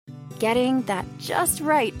getting that just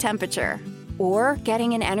right temperature or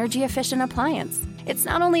getting an energy-efficient appliance. It's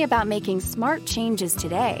not only about making smart changes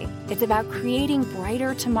today, it's about creating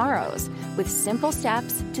brighter tomorrows with simple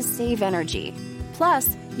steps to save energy.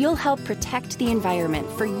 Plus, you'll help protect the environment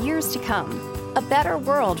for years to come. A better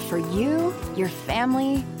world for you, your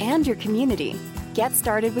family, and your community. Get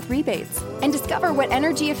started with rebates and discover what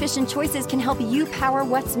energy-efficient choices can help you power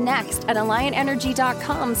what's next at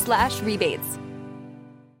AlliantEnergy.com/rebates.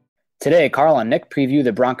 Today, Carl and Nick preview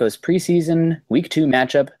the Broncos preseason Week 2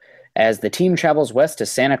 matchup as the team travels west to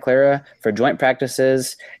Santa Clara for joint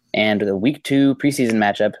practices and the Week 2 preseason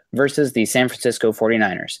matchup versus the San Francisco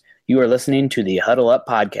 49ers. You are listening to the Huddle Up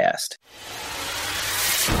Podcast.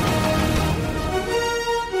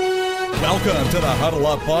 Welcome to the Huddle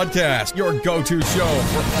Up Podcast, your go-to show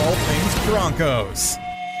for all things Broncos.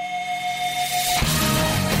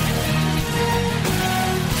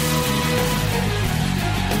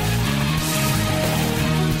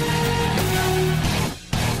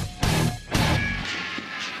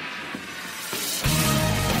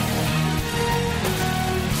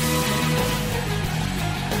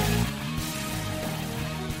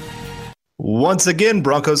 Once again,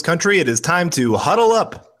 Broncos country, it is time to huddle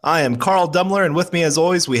up. I am Carl Dummler, and with me as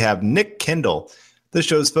always, we have Nick Kendall. This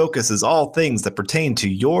show's focus is all things that pertain to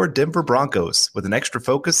your Denver Broncos, with an extra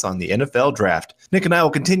focus on the NFL draft. Nick and I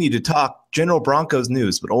will continue to talk general Broncos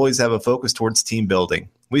news, but always have a focus towards team building.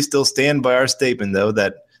 We still stand by our statement, though,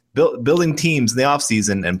 that building teams in the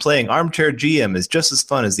offseason and playing armchair GM is just as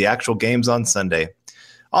fun as the actual games on Sunday.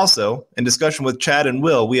 Also, in discussion with Chad and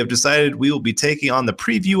Will, we have decided we will be taking on the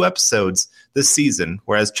preview episodes this season,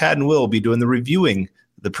 whereas Chad and Will will be doing the reviewing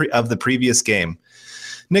of the previous game.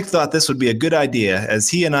 Nick thought this would be a good idea, as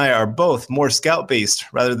he and I are both more scout-based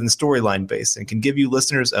rather than storyline-based and can give you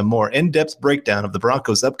listeners a more in-depth breakdown of the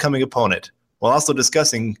Broncos' upcoming opponent, while also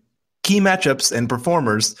discussing key matchups and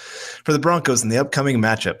performers for the Broncos in the upcoming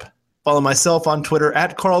matchup. Follow myself on Twitter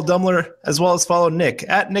at Carl Dummler, as well as follow Nick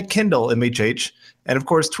at Nick Kendall, MHH, and of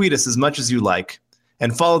course tweet us as much as you like.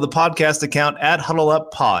 And follow the podcast account at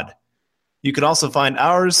HuddleUpPod. You can also find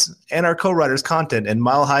ours and our co-writers' content at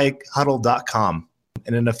milehighhuddle.com,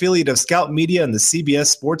 and an affiliate of Scout Media and the CBS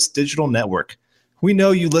Sports Digital Network. We know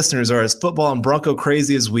you listeners are as football and Bronco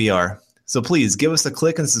crazy as we are, so please give us a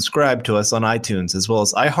click and subscribe to us on iTunes, as well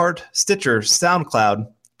as iHeart, Stitcher, SoundCloud,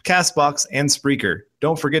 CastBox, and Spreaker.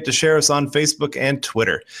 Don't forget to share us on Facebook and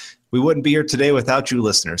Twitter. We wouldn't be here today without you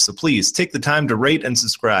listeners, so please take the time to rate and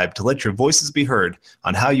subscribe to let your voices be heard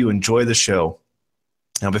on how you enjoy the show.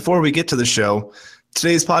 Now, before we get to the show,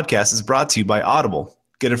 today's podcast is brought to you by Audible.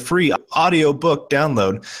 Get a free audiobook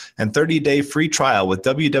download and 30-day free trial with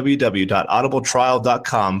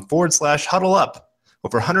www.audibletrial.com/huddleup.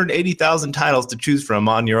 Over 180,000 titles to choose from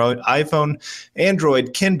on your own iPhone,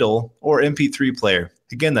 Android, Kindle, or MP3 player.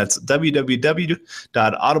 Again, that's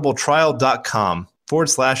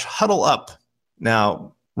www.audibletrial.com/huddleup.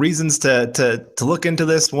 Now, reasons to look into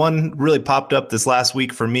this, one really popped up this last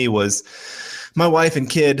week for me was my wife and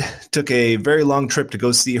kid took a very long trip to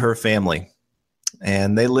go see her family.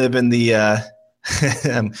 And they live in the, I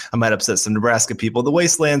might upset some Nebraska people, the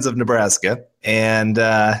wastelands of Nebraska. And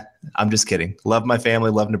I'm just kidding. Love my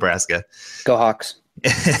family, love Nebraska. Go Hawks.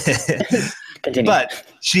 Continue. But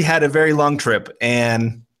she had a very long trip.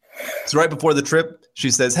 And so right before the trip,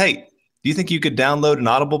 she says, "Hey, do you think you could download an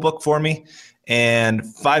Audible book for me?" And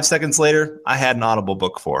 5 seconds later, I had an Audible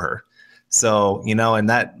book for her. So, and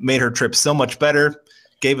that made her trip so much better,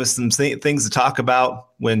 gave us some things to talk about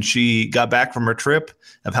when she got back from her trip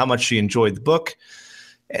of how much she enjoyed the book.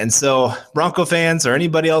 And so, Bronco fans or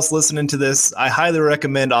anybody else listening to this, I highly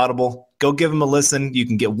recommend Audible. Go give them a listen. You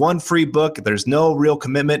can get one free book. There's no real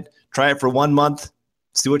commitment. Try it for 1 month.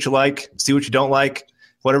 See what you like, see what you don't like,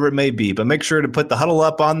 whatever it may be. But make sure to put the Huddle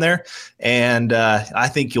Up on there, and I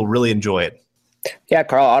think you'll really enjoy it. Yeah,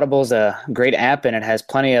 Carl, Audible is a great app, and it has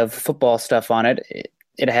plenty of football stuff on it.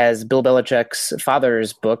 It has Bill Belichick's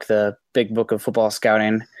father's book, the Big Book of Football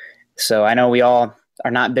Scouting. So I know we all are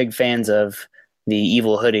not big fans of the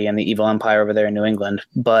evil hoodie and the evil empire over there in New England.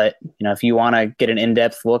 But, if you want to get an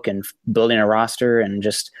in-depth look and building a roster and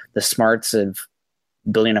just the smarts of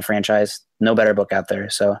building a franchise, no better book out there.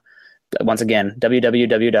 So once again,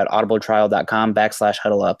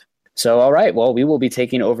 www.audibletrial.com/huddleup. So, all right, well, we will be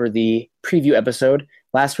taking over the preview episode.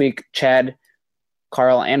 Last week, Chad,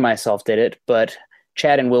 Carl, and myself did it, but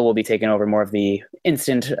Chad and Will be taking over more of the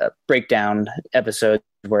instant breakdown episodes,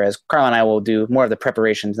 whereas Carl and I will do more of the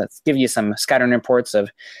preparations that give you some scouting reports of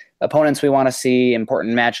opponents we want to see,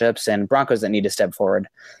 important matchups, and Broncos that need to step forward.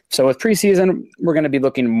 So with preseason, we're going to be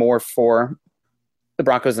looking more for the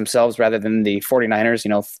Broncos themselves rather than the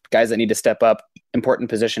 49ers, guys that need to step up, important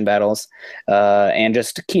position battles, and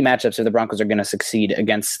just key matchups if the Broncos are going to succeed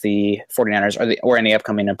against the 49ers or any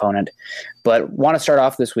upcoming opponent. But want to start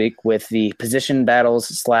off this week with the position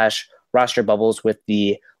battles / roster bubbles with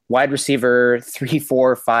the wide receiver 3,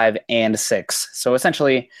 4, 5, and 6. So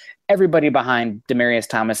essentially everybody behind Demaryius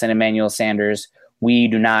Thomas and Emmanuel Sanders, we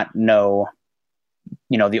do not know,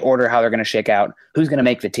 the order, how they're going to shake out, who's going to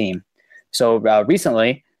make the team. So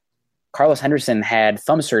recently, Carlos Henderson had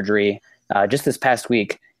thumb surgery just this past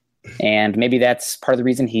week, and maybe that's part of the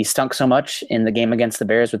reason he stunk so much in the game against the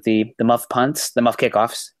Bears with the muff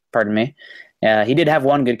kickoffs, pardon me. He did have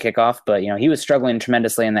one good kickoff, but he was struggling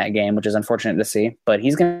tremendously in that game, which is unfortunate to see. But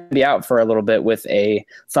he's going to be out for a little bit with a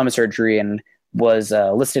thumb surgery and was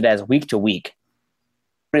listed as week to week.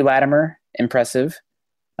 Cody Latimer, impressive.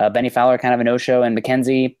 Benny Fowler, kind of a no-show, and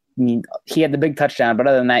McKenzie, he had the big touchdown, but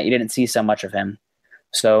other than that, you didn't see so much of him.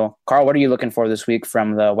 So, Carl, what are you looking for this week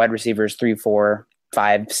from the wide receivers 3, 4,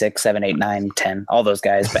 5, 6, 7, 8, 9, 10, all those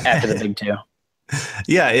guys, but after the big two?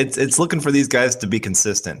 Yeah, it's looking for these guys to be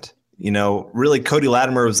consistent. Really, Cody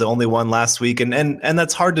Latimer was the only one last week, and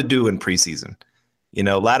that's hard to do in preseason.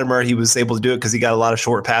 Latimer, he was able to do it because he got a lot of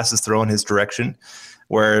short passes thrown his direction,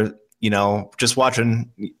 where just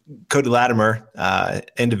watching Cody Latimer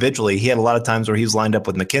individually, he had a lot of times where he was lined up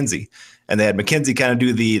with McKenzie, and they had McKenzie kind of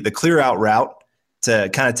do the clear out route to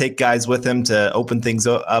kind of take guys with him to open things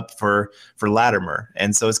up for Latimer.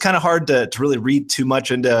 And so it's kind of hard to really read too much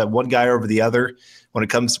into one guy over the other when it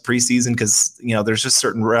comes to preseason, because there's just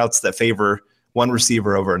certain routes that favor one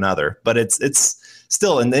receiver over another. But it's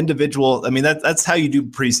still an individual. I mean, that's how you do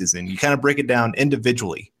preseason. You kind of break it down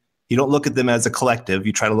individually. You don't look at them as a collective.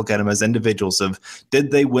 You try to look at them as individuals of,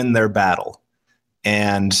 did they win their battle?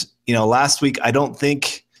 And, last week, I don't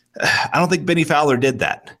think Benny Fowler did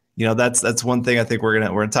that. That's one thing I think we're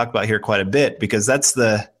going to talk about here quite a bit, because that's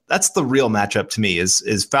the real matchup to me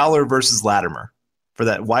is Fowler versus Latimer for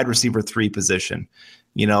that wide receiver 3 position.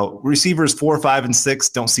 Receivers 4, 5, and 6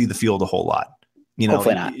 don't see the field a whole lot.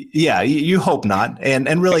 Hopefully not. Yeah, you hope not.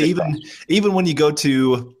 And really, even when you go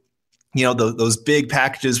to those big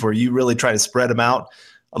packages where you really try to spread them out,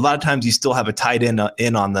 a lot of times you still have a tight end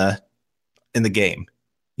in the game,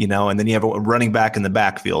 and then you have a running back in the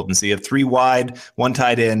backfield. And so you have 3 wide, 1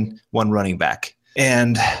 tight end, 1 running back.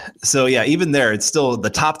 And so, yeah, even there, it's still the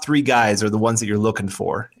top 3 guys are the ones that you're looking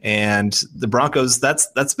for. And the Broncos,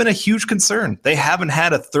 that's been a huge concern. They haven't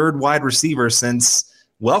had a 3rd wide receiver since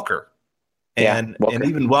Welker. And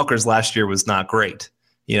even Welker's last year was not great.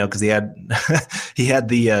 Because he had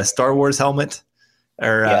the Star Wars helmet,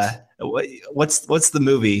 or yes. What's the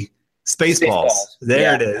movie? Spaceballs.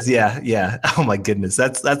 There it is. Yeah. Oh my goodness,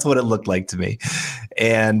 that's what it looked like to me.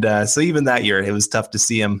 And so even that year, it was tough to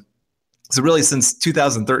see him. So really, since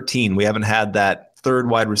 2013, we haven't had that 3rd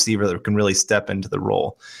wide receiver that can really step into the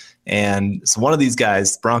role. And so one of these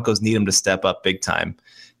guys, Broncos need him to step up big time.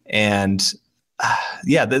 And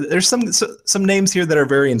there's some names here that are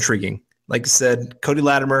very intriguing. Like I said, Cody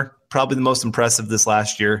Latimer, probably the most impressive this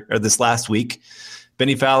last week.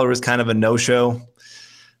 Benny Fowler was kind of a no-show.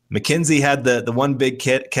 McKenzie had the one big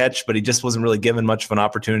catch, but he just wasn't really given much of an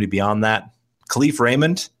opportunity beyond that. Khalif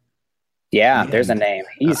Raymond. Yeah, there's a name.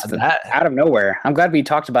 He's out of nowhere. I'm glad we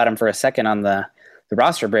talked about him for a second on the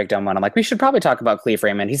roster breakdown one. I'm like, we should probably talk about Khalif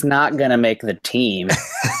Raymond. He's not going to make the team,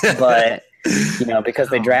 but because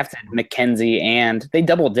they drafted McKenzie and they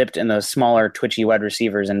double dipped in those smaller, twitchy wide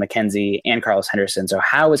receivers in McKenzie and Carlos Henderson. So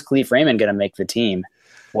how is Khalif Raymond going to make the team?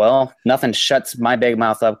 Well, nothing shuts my big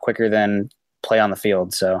mouth up quicker than play on the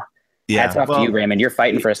field. So hats off to you, Raymond. You're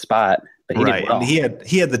fighting for a spot, but he did well. And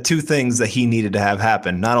he had the 2 things that he needed to have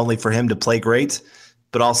happen, not only for him to play great,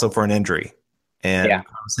 but also for an injury. And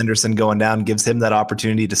Carlos Henderson going down gives him that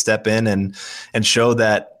opportunity to step in and show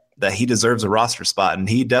that he deserves a roster spot. And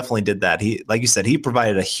he definitely did that. He, like you said, he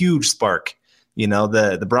provided a huge spark.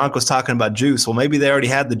 The Broncos talking about juice. Well, maybe they already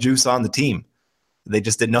had the juice on the team. They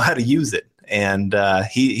just didn't know how to use it. And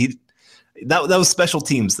that was special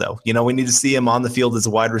teams, though. We need to see him on the field as a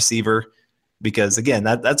wide receiver, because again,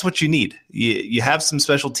 that's what you need. You have some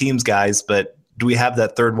special teams guys, but do we have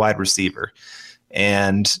that 3rd wide receiver?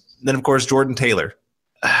 And then, of course, Jordan Taylor.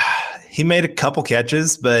 He made a couple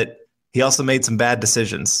catches, but he also made some bad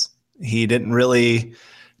decisions. He didn't really,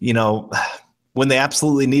 when they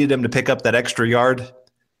absolutely needed him to pick up that extra yard,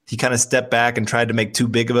 he kind of stepped back and tried to make too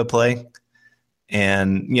big of a play.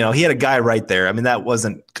 And, he had a guy right there. I mean, that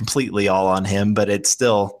wasn't completely all on him, but it's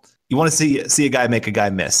still, you want to see a guy make a guy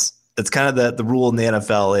miss. That's kind of the rule in the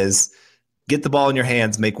NFL is get the ball in your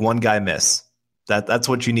hands, make one guy miss. That's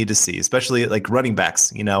what you need to see, especially like running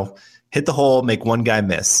backs. hit the hole, make one guy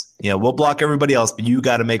miss. We'll block everybody else, but you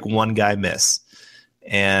got to make one guy miss.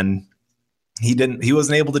 And he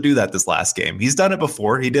wasn't able to do that this last game. He's done it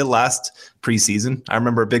before. He did last preseason. I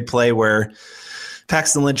remember a big play where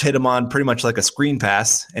Paxton Lynch hit him on pretty much like a screen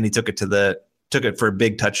pass, and he took it for a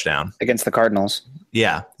big touchdown against the Cardinals.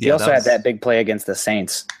 Yeah. He also had that big play against the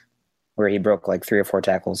Saints where he broke like 3 or 4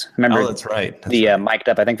 tackles. Remember? Oh, that's right. Mic'd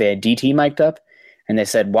up. I think they had DT mic'd up, and they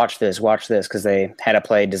said, watch this, because they had a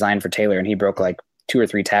play designed for Taylor, and he broke like 2 or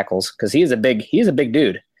 3 tackles because he's a big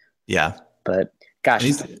dude. Yeah. But gosh,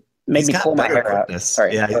 made me pull my hair out.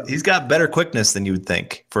 Sorry. Yeah, he's got better quickness than you would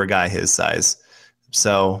think for a guy his size.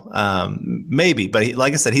 So maybe, but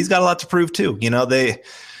like I said, he's got a lot to prove too. That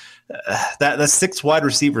 6th wide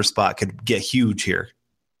receiver spot could get huge here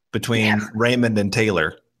between Raymond and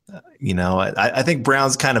Taylor. I think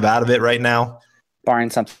Brown's kind of out of it right now, barring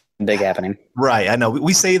something big happening. Right. I know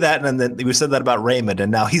we say that, and then we said that about Raymond,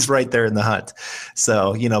 and now he's right there in the hunt.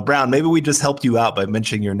 So, Brown, maybe we just helped you out by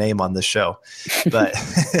mentioning your name on this show, but,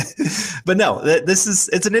 but no,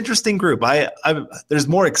 it's an interesting group. There's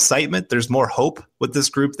more excitement. There's more hope with this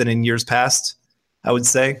group than in years past, I would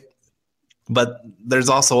say, but there's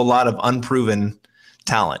also a lot of unproven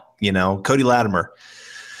talent. Cody Latimer.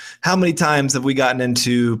 How many times have we gotten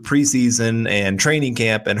into preseason and training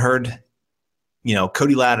camp and heard,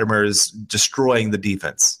 Cody Latimer's destroying the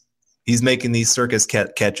defense. He's making these circus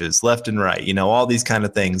catches left and right, all these kind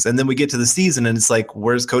of things. And then we get to the season and it's like,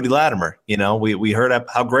 where's Cody Latimer? We heard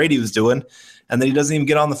how great he was doing, and then he doesn't even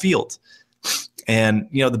get on the field. And,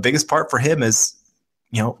 the biggest part for him is,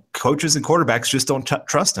 coaches and quarterbacks just don't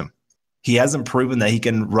trust him. He hasn't proven that he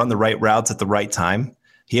can run the right routes at the right time.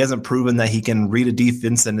 He hasn't proven that he can read a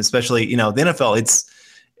defense, and especially, the NFL,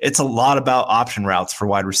 it's a lot about option routes for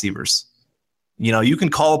wide receivers. You can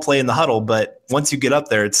call a play in the huddle, but once you get up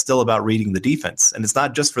there, it's still about reading the defense. And it's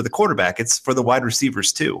not just for the quarterback, it's for the wide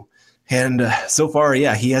receivers too. And so far,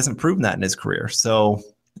 he hasn't proven that in his career. So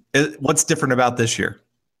what's different about this year?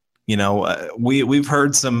 We've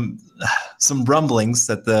heard some rumblings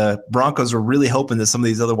that the Broncos were really hoping that some of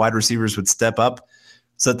these other wide receivers would step up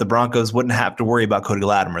so that the Broncos wouldn't have to worry about Cody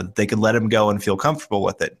Latimer, that they could let him go and feel comfortable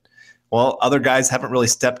with it. Well, other guys haven't really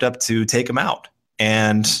stepped up to take him out.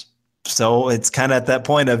 And so it's kind of at that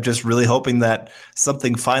point of just really hoping that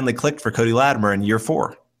something finally clicked for Cody Latimer in year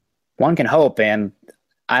 4. One can hope, and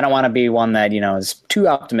I don't want to be one that, is too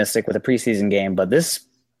optimistic with a preseason game, but this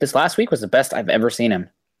last week was the best I've ever seen him.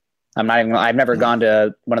 I've never gone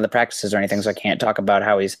to one of the practices or anything, so I can't talk about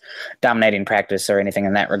how he's dominating practice or anything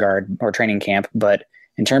in that regard, or training camp. But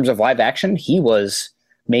in terms of live action, he was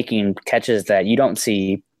making catches that you don't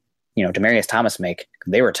see, Demaryius Thomas make.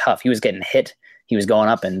 They were tough. He was getting hit. He was going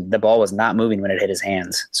up, and the ball was not moving when it hit his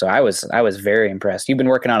hands. So I was very impressed. You've been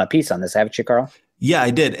working on a piece on this, haven't you, Carl? Yeah,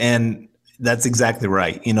 I did. And that's exactly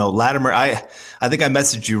right. Latimer, I think I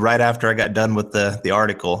messaged you right after I got done with the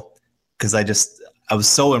article, because I was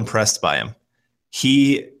so impressed by him.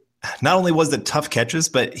 He not only was it tough catches,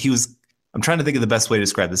 but I'm trying to think of the best way to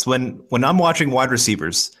describe this. When I'm watching wide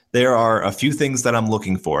receivers, there are a few things that I'm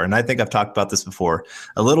looking for. And I think I've talked about this before.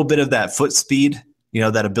 A little bit of that foot speed,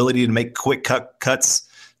 that ability to make quick cuts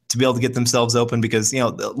to be able to get themselves open, because,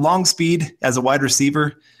 long speed as a wide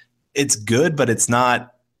receiver, it's good, but it's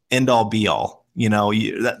not end all be all.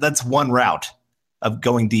 That's one route of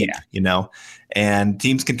going deep, and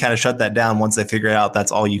teams can kind of shut that down once they figure out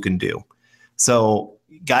that's all you can do. So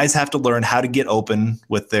guys have to learn how to get open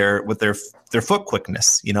with their foot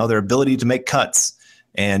quickness, their ability to make cuts.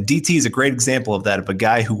 And DT is a great example of that, of a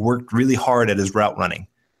guy who worked really hard at his route running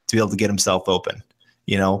to be able to get himself open.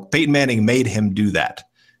 Peyton Manning made him do that.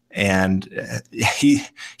 And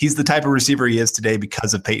he's the type of receiver he is today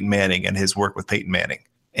because of Peyton Manning and his work with Peyton Manning.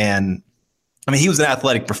 And he was an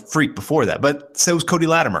athletic freak before that, but so was Cody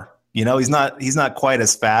Latimer. He's not quite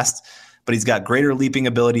as fast, but he's got greater leaping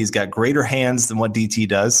ability. He's got greater hands than what DT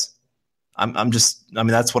does.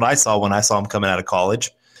 That's what I saw when I saw him coming out of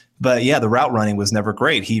college. But yeah, the route running was never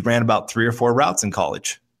great. He ran about 3 or 4 routes in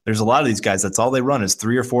college. There's a lot of these guys, that's all they run is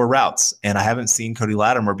 3 or 4 routes. And I haven't seen Cody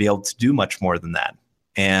Latimer be able to do much more than that.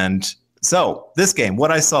 And so this game,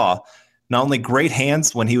 what I saw, not only great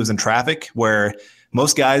hands when he was in traffic, where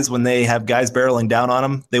most guys, when they have guys barreling down on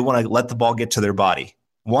them, they want to let the ball get to their body.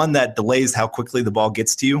 One that delays how quickly the ball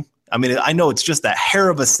gets to you. I know it's just that hair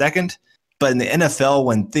of a second, but in the NFL,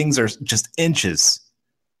 when things are just inches,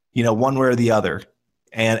 one way or the other,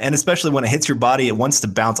 and especially when it hits your body, it wants to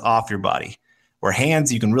bounce off your body. Where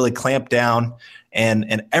hands, you can really clamp down,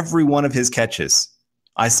 and every one of his catches,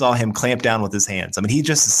 I saw him clamp down with his hands. He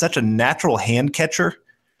just is such a natural hand catcher,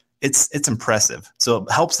 it's impressive. So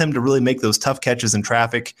it helps him to really make those tough catches in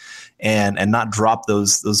traffic and not drop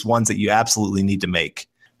those ones that you absolutely need to make.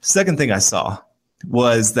 Second thing I saw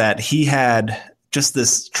was that he had just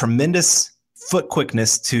this tremendous foot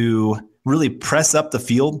quickness to really press up the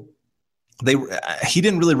field. He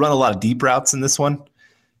didn't really run a lot of deep routes in this one.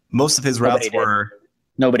 Most of his routes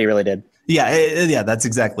Nobody really did. Yeah, that's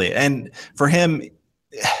exactly it. And for him,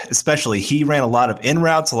 especially, he ran a lot of in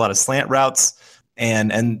routes, a lot of slant routes,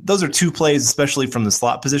 and those are two plays, especially from the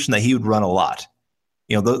slot position, that he would run a lot.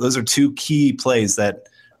 Those are two key plays that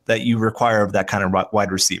you require of that kind of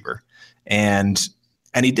wide receiver. And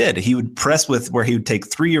he did. He would press with where he would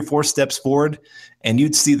take 3 or 4 steps forward, and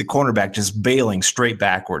you'd see the cornerback just bailing straight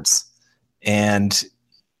backwards, and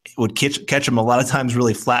it would catch him a lot of times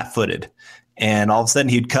really flat-footed. And all of a sudden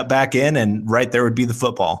he'd cut back in, and right there would be the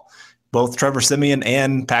football. Both Trevor Siemian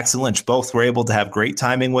and Paxton Lynch both were able to have great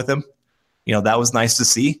timing with him. That was nice to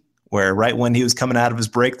see, where right when he was coming out of his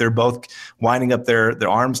break, they're both winding up their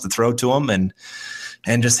arms to throw to him and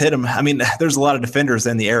just hit him. I mean, there's a lot of defenders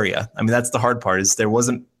in the area. I mean, that's the hard part, is there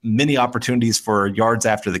wasn't many opportunities for yards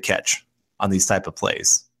after the catch on these type of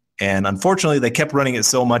plays. And unfortunately, they kept running it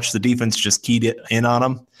so much, the defense just keyed it in on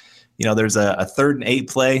them. There's a 3rd and 8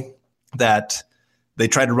 play that they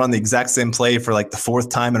tried to run the exact same play for like the 4th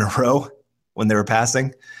time in a row when they were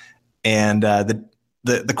passing. And the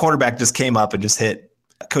cornerback just came up and just hit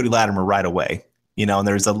Cody Latimer right away, and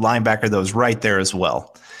there's a linebacker that was right there as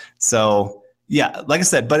well. So yeah, like I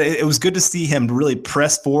said, but it was good to see him really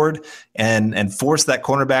press forward and force that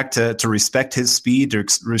cornerback to respect his speed, to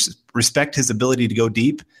respect his ability to go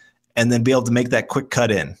deep, and then be able to make that quick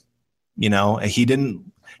cut in. He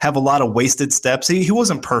didn't have a lot of wasted steps. He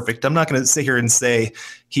wasn't perfect. I'm not going to sit here and say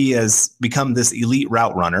he has become this elite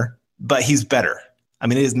route runner, but he's better. I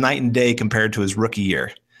mean, it is night and day compared to his rookie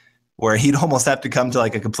year, where he'd almost have to come to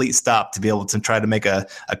like a complete stop to be able to try to make a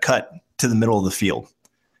cut to the middle of the field.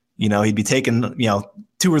 He'd be taking,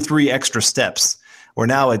 2 or 3 extra steps, where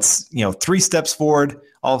now it's, 3 steps forward,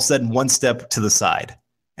 all of a sudden 1 step to the side,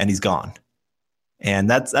 and he's gone. And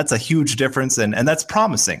that's a huge difference. And that's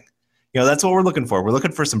promising. That's what we're looking for. We're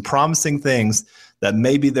looking for some promising things that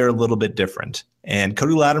maybe they're a little bit different. And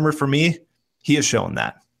Cody Latimer, for me, he has shown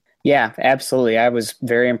that. Yeah, absolutely. I was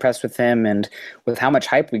very impressed with him and with how much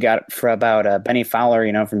hype we got about Benny Fowler,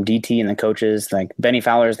 from DT and the coaches. Like, Benny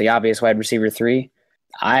Fowler is the obvious wide receiver 3.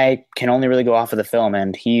 I can only really go off of the film,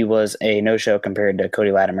 and he was a no-show compared to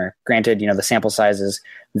Cody Latimer. Granted, the sample size is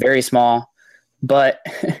very small, but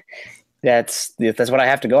that's what I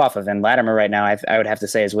have to go off of. And Latimer right now, I would have to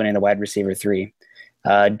say, is winning the wide receiver 3.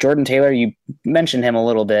 Jordan Taylor, you mentioned him a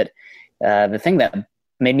little bit. The thing that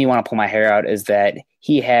made me want to pull my hair out is that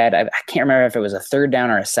he had, I can't remember if it was a 3rd down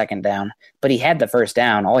or a 2nd down, but he had the 1st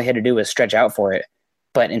down. All he had to do was stretch out for it.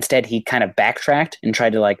 But instead he kind of backtracked and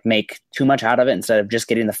tried to make too much out of it instead of just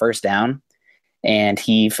getting the 1st down. And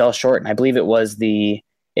he fell short. And I believe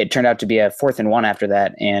it turned out to be a 4th and 1 after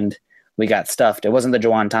that. And we got stuffed. It wasn't the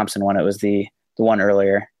Juwan Thompson one. It was the one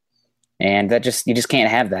earlier. And that you just can't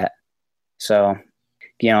have that. So,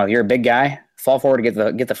 you're a big guy, fall forward to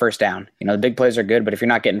get the 1st down. The big plays are good, but if you're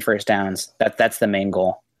not getting 1st downs, that's the main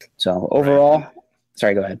goal. So overall,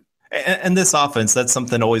 sorry, go ahead. And this offense, that's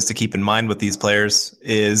something always to keep in mind with these players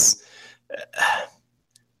is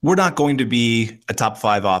we're not going to be a top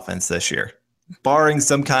 5 offense this year, barring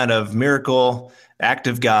some kind of miracle, act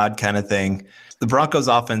of God kind of thing. The Broncos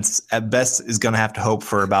offense at best is going to have to hope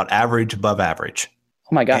for about average, above average.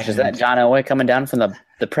 Oh my gosh, is that John Elway coming down from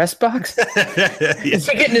the press box? Is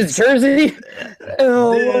he getting his jersey?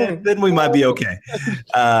 Then we might be okay.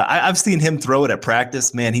 I've seen him throw it at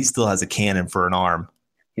practice. Man, he still has a cannon for an arm.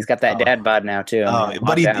 He's got that dad bod now too.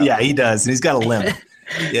 But he does, and he's got a limp.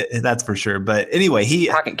 Yeah, that's for sure. But anyway,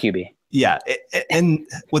 pocket QB. Yeah, and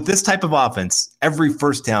with this type of offense, every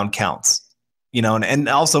 1st down counts. And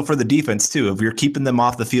also for the defense too. If you're keeping them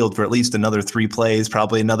off the field for at least another 3 plays,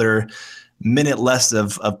 probably another minute less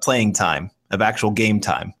of playing time, of actual game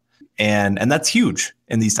time, and that's huge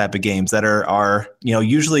in these type of games that are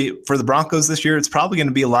usually for the Broncos this year. It's probably going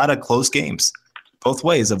to be a lot of close games, both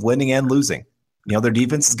ways of winning and losing. Their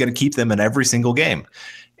defense is going to keep them in every single game.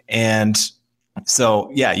 And so,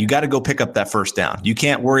 yeah, you got to go pick up that 1st down. You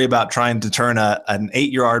can't worry about trying to turn an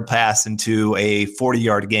 8-yard pass into a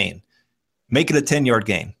 40-yard gain. Make it a 10-yard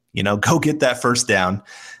gain. Go get that 1st down.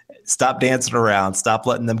 Stop dancing around. Stop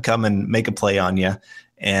letting them come and make a play on you.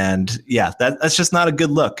 And, yeah, that's just not a good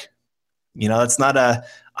look. That's not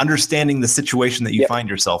understanding the situation that you find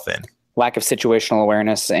yourself in. Lack of situational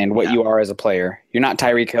awareness and what you are as a player. You're not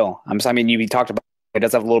Tyreek Hill. You talked about it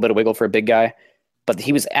does have a little bit of wiggle for a big guy, but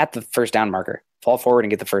he was at the 1st down marker. fall forward and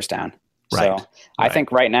get the first down. Right. So I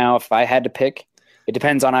think right now, if I had to pick, it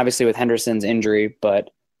depends on obviously with Henderson's injury,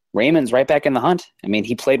 but Raymond's right back in the hunt. I mean,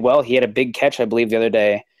 he played well. He had a big catch, I believe, the other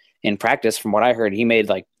day in practice. From what I heard, he made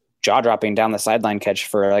like jaw-dropping down the sideline catch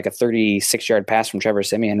for like a 36-yard pass from Trevor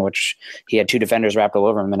Siemian, which he had two defenders wrapped all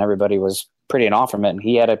over him, and everybody was pretty in awe from it. And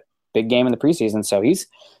he had a big game in the preseason, so he's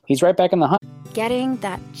right back in the hunt. Getting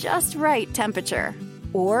that just right temperature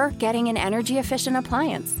or getting an energy-efficient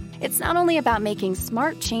appliance. It's not only about making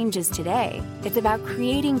smart changes today, it's about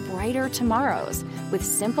creating brighter tomorrows with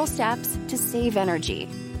simple steps to save energy.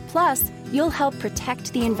 Plus, you'll help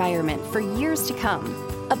protect the environment for years to come.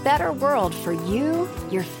 A better world for you,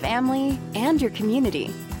 your family, and your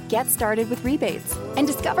community. Get started with rebates and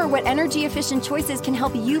discover what energy-efficient choices can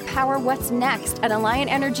help you power what's next at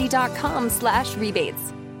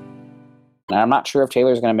AlliantEnergy.com/rebates. I'm not sure if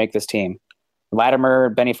Taylor's going to make this team. Latimer,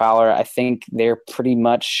 Benny Fowler, I think they're pretty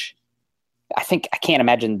much – I can't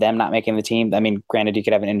imagine them not making the team. I mean, granted, you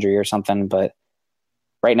could have an injury or something, but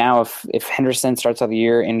right now, if Henderson starts out the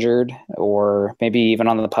year injured or maybe even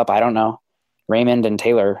on the PUP, I don't know. Raymond and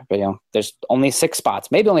Taylor, but, there's only 6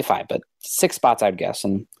 spots, maybe only 5, but 6 spots, I'd guess.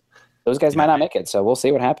 And those guys might not make it, so we'll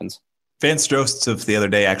see what happens. Vance Joseph the other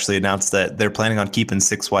day actually announced that they're planning on keeping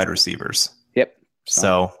 6 wide receivers. Yep.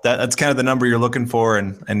 So that's kind of the number you're looking for.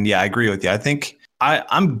 And yeah, I agree with you. I think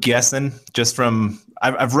I'm guessing just from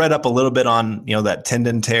I've read up a little bit on, that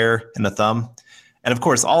tendon tear in the thumb. And of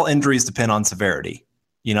course, all injuries depend on severity,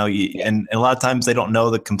 and a lot of times they don't know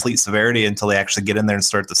the complete severity until they actually get in there and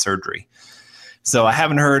start the surgery. So I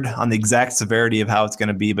haven't heard on the exact severity of how it's going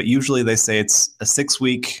to be, but usually they say it's a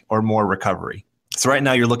 6-week or more recovery. So right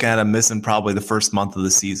now you're looking at him missing probably the first month of the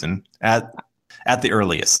season at the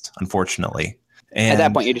earliest, unfortunately. And at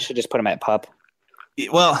that point, you should just put him at PUP.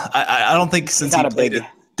 Well, I don't think since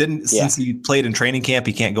he played in training camp,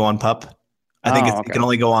 he can't go on PUP. I think he can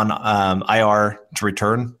only go on IR to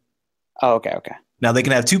return. Oh, okay. Now they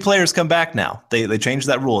can have 2 players come back now. They changed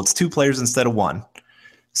that rule. It's 2 players instead of 1.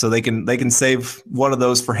 So they can save one of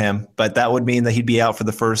those for him, but that would mean that he'd be out for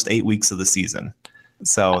the first 8 weeks of the season.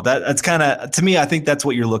 So that's kind of, to me, I think that's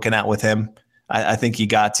what you're looking at with him. I think he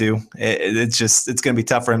got to. It's going to be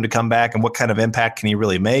tough for him to come back, and what kind of impact can he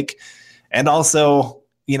really make? And also,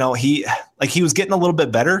 he was getting a little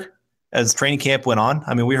bit better as training camp went on.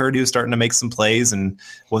 I mean, we heard he was starting to make some plays and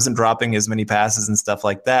wasn't dropping as many passes and stuff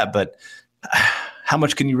like that. But how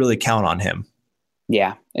much can you really count on him?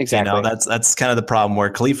 Yeah, exactly. That's kind of the problem where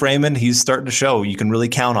Khalif Raymond, he's starting to show you can really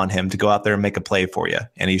count on him to go out there and make a play for you.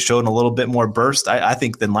 And he's showing a little bit more burst, I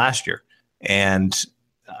think, than last year. And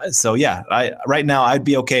so, yeah, right now I'd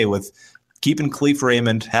be okay with keeping Khalif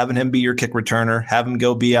Raymond, having him be your kick returner, have him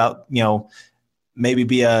go be out,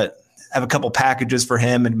 maybe have a couple packages for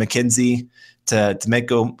him and McKenzie to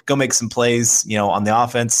go make some plays, on the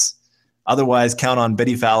offense. Otherwise, count on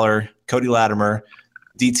Benny Fowler, Cody Latimer,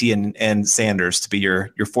 DT and Sanders to be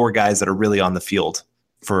your 4 guys that are really on the field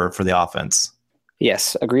for the offense.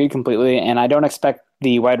 Yes, agreed completely. And I don't expect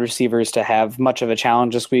the wide receivers to have much of a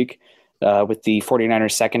challenge this week with the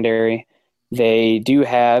 49ers secondary. They do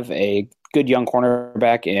have a good young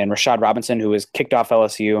cornerback in Rashad Robinson, who was kicked off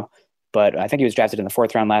LSU, but I think he was drafted in the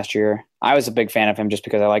 4th round last year. I was a big fan of him just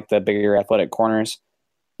because I like the bigger athletic corners,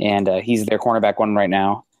 and he's their cornerback 1 right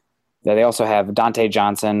now. They also have Dante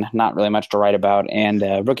Johnson, not really much to write about, and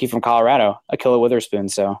a rookie from Colorado, Akilla Witherspoon.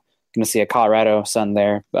 So going to see a Colorado son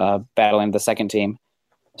there battling the second team.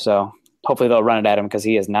 So hopefully they'll run it at him because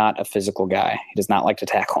he is not a physical guy. He does not like to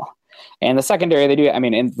tackle. And the secondary,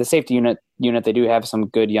 in the safety unit, they do have some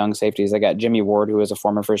good young safeties. They got Jimmy Ward, who is a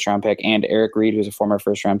former first-round pick, and Eric Reed, who's a former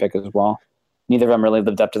first-round pick as well. Neither of them really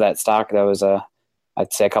lived up to that stock. That was,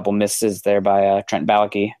 I'd say, a couple misses there by Trent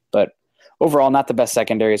Baalke. But overall, not the best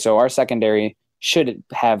secondary. So our secondary should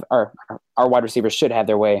have our wide receivers should have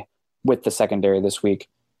their way with the secondary this week.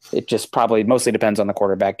 It just probably mostly depends on the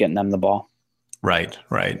quarterback getting them the ball. Right.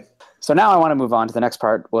 So now I want to move on to the next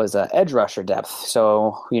part was edge rusher depth.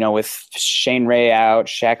 So, with Shane Ray out,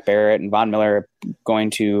 Shaq Barrett, and Von Miller going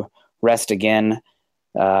to rest again.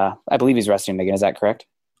 I believe he's resting again. Is that correct?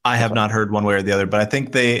 I have not heard one way or the other, but I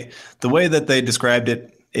think the way that they described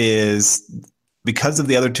it is because of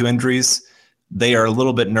the other 2 injuries, they are a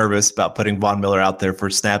little bit nervous about putting Von Miller out there for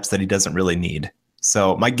snaps that he doesn't really need.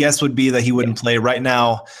 So my guess would be that he wouldn't play. Right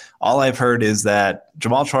now, all I've heard is that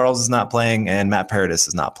Jamal Charles is not playing and Matt Paradis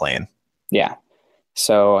is not playing. Yeah.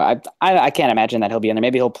 So I can't imagine that he'll be in there.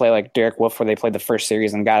 Maybe he'll play like Derek Wolfe, where they played the first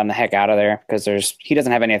series and got him the heck out of there because he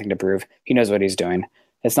doesn't have anything to prove. He knows what he's doing.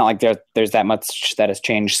 It's not like there's that much that has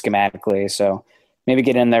changed schematically. So maybe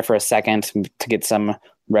get in there for a second to get some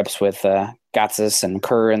reps with Gotsis and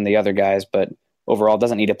Kerr and the other guys. But overall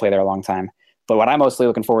doesn't need to play there a long time. But what I'm mostly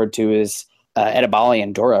looking forward to is Edebali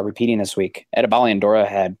and Dora repeating this week. Edebali and Dora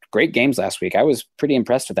had great games last week. I was pretty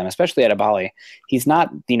impressed with them, especially Edebali. He's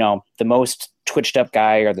not, the most twitched up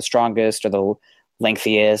guy or the strongest or the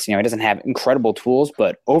lengthiest. He doesn't have incredible tools,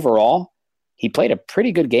 but overall, he played a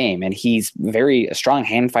pretty good game, and he's a strong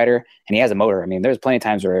hand fighter, and he has a motor. I mean, there's plenty of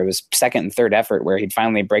times where it was second and third effort where he'd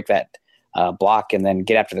finally break that block and then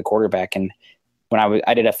get after the quarterback. And when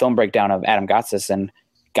I did a film breakdown of Adam Gotsis, and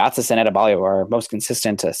Gotsis and Edebali are most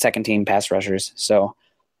consistent second-team pass rushers. So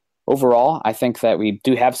overall, I think that we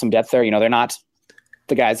do have some depth there. They're not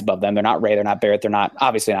the guys above them. They're not Ray. They're not Barrett. They're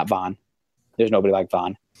obviously not Vaughn. There's nobody like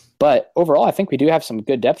Vaughn. But overall, I think we do have some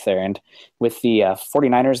good depth there. And with the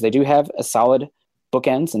 49ers, they do have a solid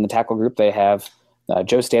bookends in the tackle group. They have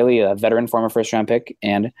Joe Staley, a veteran former first-round pick,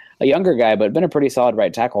 and a younger guy, but been a pretty solid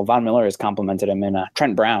right tackle. Von Miller has complimented him in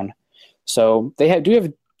Trent Brown. So they do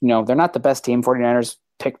have, they're not the best team. 49ers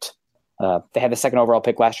picked, they had the second overall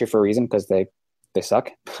pick last year for a reason because they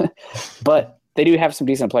suck. But they do have some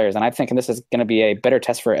decent players, and I think this is going to be a better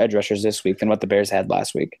test for edge rushers this week than what the Bears had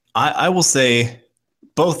last week. I will say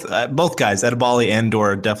both guys, Edebali and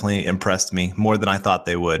Dora, definitely impressed me more than I thought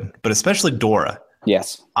they would, but especially Dora.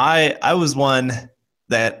 Yes. I was one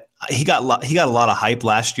that he got a lot of hype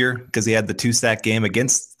last year because he had the 2-sack game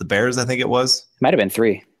against the Bears, I think it was. Might have been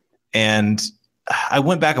 3. And I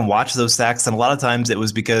went back and watched those sacks, and a lot of times it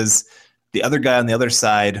was because the other guy on the other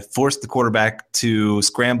side forced the quarterback to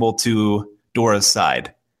scramble to Dora's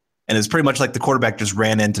side. And it's pretty much like the quarterback just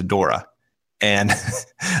ran into Dora. And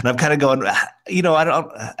I'm kind of going,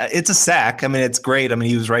 it's a sack. I mean, it's great. I mean,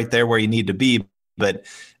 he was right there where he needed to be, but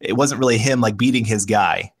it wasn't really him like beating his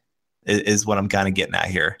guy is what I'm kind of getting at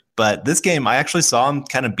here. But this game, I actually saw him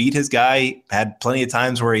kind of beat his guy, had plenty of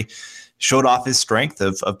times where he showed off his strength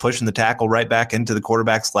of pushing the tackle right back into the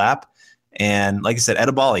quarterback's lap. And like I said,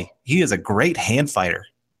 Edebali, he is a great hand fighter.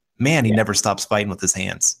 Man, he never stops fighting with his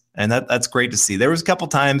hands. And that's great to see. There was a couple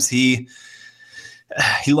times he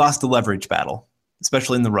lost the leverage battle,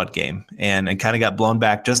 especially in the run game, and kind of got blown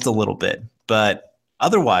back just a little bit. But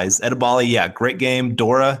otherwise, Edebali, great game.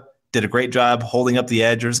 Dora did a great job holding up the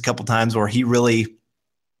edge. There's a couple times where he really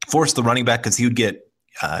forced the running back because he'd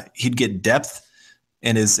get depth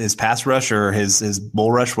in his pass rush or his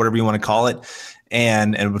bull rush, whatever you want to call it,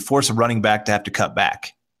 and it would force a running back to have to cut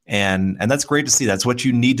back. And that's great to see. That's what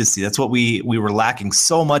you need to see. That's what we were lacking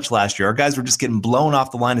so much last year. Our guys were just getting blown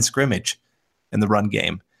off the line of scrimmage in the run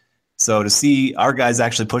game. So to see our guys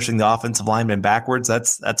actually pushing the offensive linemen backwards,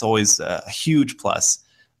 that's always a huge plus.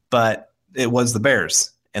 But it was the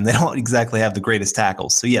Bears, and they don't exactly have the greatest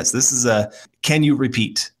tackles. So yes, this is can you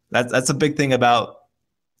repeat? That's a big thing about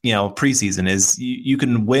preseason is you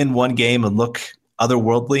can win one game and look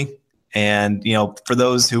otherworldly. And for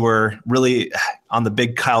those who were really on the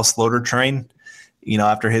big Kyle Sloter train,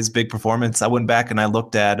 after his big performance, I went back and I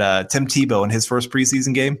looked at Tim Tebow in his first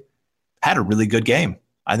preseason game. Had a really good game.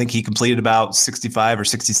 I think he completed about 65 or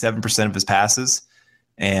 67% of his passes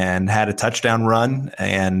and had a touchdown run,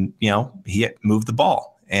 and he moved the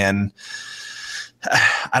ball. And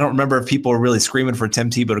I don't remember if people were really screaming for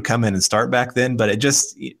Tim Tebow to come in and start back then, but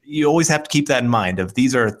you always have to keep that in mind. If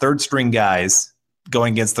these are third string guys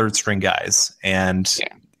going against third string guys, and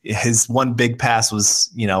his one big pass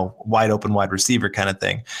was, wide open wide receiver kind of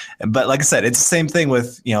thing. But like I said, it's the same thing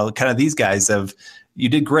with, kind of these guys of, you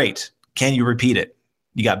did great. Can you repeat it?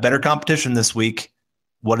 You got better competition this week.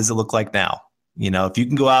 What does it look like now? If you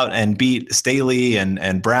can go out and beat Staley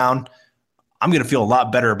and Brown, I'm going to feel a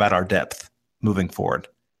lot better about our depth moving forward.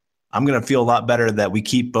 I'm going to feel a lot better that we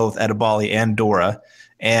keep both Edebali and Dora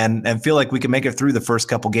and feel like we can make it through the first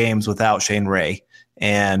couple games without Shane Ray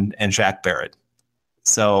and Shaq Barrett.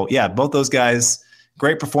 So yeah, both those guys,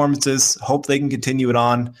 great performances. Hope they can continue it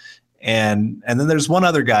on. And then there's one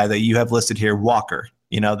other guy that you have listed here, Walker.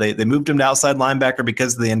 They moved him to outside linebacker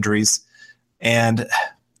because of the injuries, and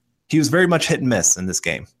he was very much hit and miss in this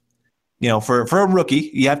game. For a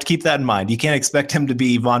rookie, you have to keep that in mind. You can't expect him to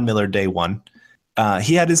be Von Miller day one.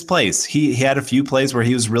 He had his plays. He had a few plays where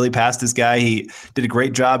he was really past his guy. He did a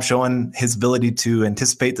great job showing his ability to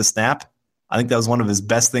anticipate the snap. I think that was one of his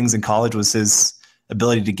best things in college, was his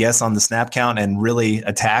ability to guess on the snap count and really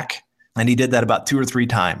attack. And he did that about 2 or 3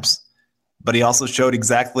 times. But he also showed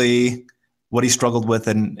exactly what he struggled with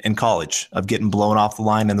in college, of getting blown off the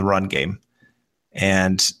line in the run game.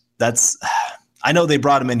 And I know they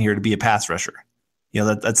brought him in here to be a pass rusher.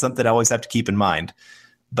 That's something I always have to keep in mind.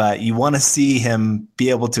 But you want to see him be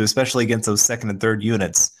able to, especially against those second and third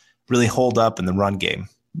units, really hold up in the run game.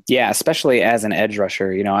 Yeah, especially as an edge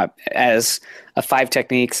rusher, as a 5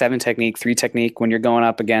 technique, 7 technique, 3 technique, when you're going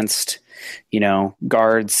up against,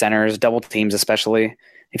 guards, centers, double teams, especially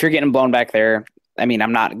if you're getting blown back there, I mean,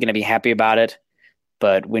 I'm not going to be happy about it.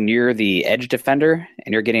 But when you're the edge defender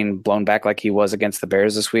and you're getting blown back like he was against the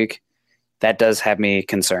Bears this week, that does have me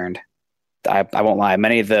concerned. I won't lie.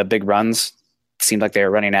 Many of the big runs seemed like they were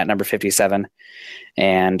running at number 57.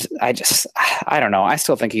 And I don't know. I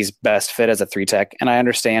still think he's best fit as a 3 tech. And I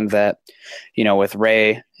understand that, with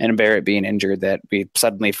Ray and Barrett being injured, that we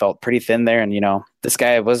suddenly felt pretty thin there. And, this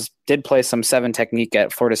guy did play some 7 technique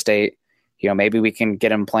at Florida State. Maybe we can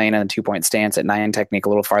get him playing in a 2-point stance at 9 technique a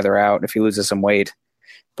little farther out if he loses some weight.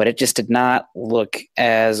 But it just did not look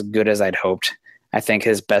as good as I'd hoped. I think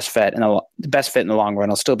his best fit in the long run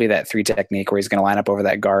will still be that 3 technique where he's going to line up over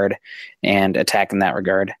that guard and attack in that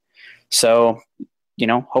regard. So,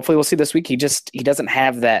 hopefully we'll see this week. He doesn't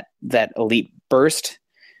have that elite burst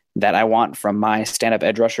that I want from my stand-up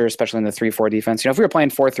edge rusher, especially in the 3-4 defense. If we were playing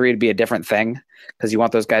 4-3, it'd be a different thing because you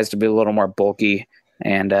want those guys to be a little more bulky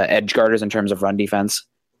and edge guarders in terms of run defense.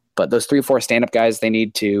 But those 3-4 stand-up guys, they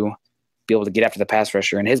need to be able to get after the pass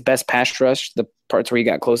rusher. And his best pass rush, the parts where he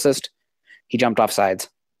got closest, he jumped off sides.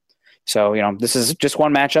 So, this is just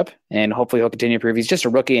one matchup, and hopefully he'll continue to prove. He's just a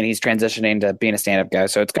rookie, and he's transitioning to being a stand-up guy.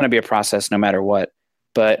 So it's going to be a process no matter what.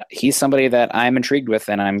 But he's somebody that I'm intrigued with,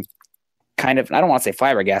 and I'm kind of, I don't want to say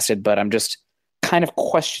flabbergasted, but I'm just kind of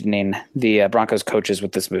questioning the Broncos coaches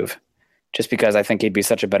with this move, just because I think he'd be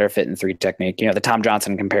such a better fit in 3 technique. The Tom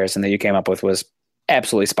Johnson comparison that you came up with was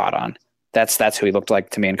absolutely spot on. That's who he looked like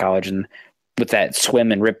to me in college, and with that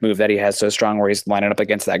swim and rip move that he has so strong where he's lining up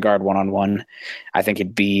against that guard one-on-one, I think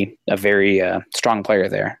he'd be a very strong player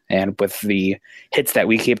there. And with the hits that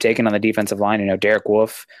we keep taking on the defensive line, Derek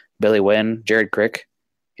Wolfe, Billy Wynn, Jared Crick,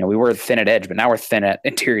 we were thin at edge, but now we're thin at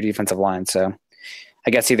interior defensive line. So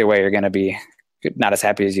I guess either way, you're going to be not as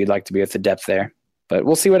happy as you'd like to be with the depth there. But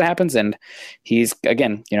we'll see what happens. And he's,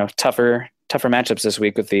 again, tougher matchups this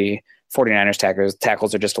week with the 49ers tackles.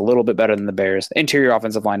 Tackles are just a little bit better than the Bears. Interior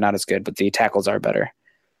offensive line, not as good, but the tackles are better.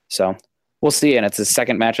 So we'll see. And it's his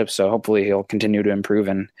second matchup, so hopefully he'll continue to improve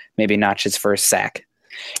and maybe notch his first sack.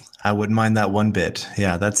 I wouldn't mind that one bit.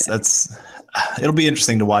 Yeah, that's it'll be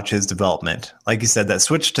interesting to watch his development. Like you said, that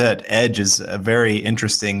switch to edge is a very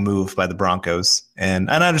interesting move by the Broncos.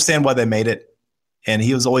 And I understand why they made it. And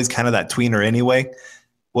he was always kind of that tweener anyway.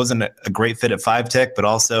 Wasn't a great fit at 5 tech, but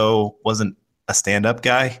also wasn't a stand-up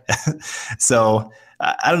guy. So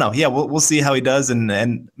I don't know. Yeah, we'll see how he does.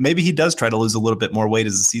 And maybe he does try to lose a little bit more weight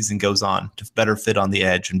as the season goes on to better fit on the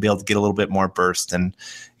edge and be able to get a little bit more burst. And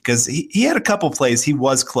because he had a couple plays, he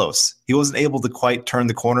was close. He wasn't able to quite turn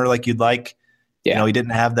the corner like you'd like. Yeah. He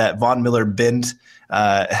didn't have that Von Miller bend.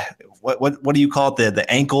 What do you call it? The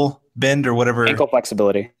ankle bend or whatever? Ankle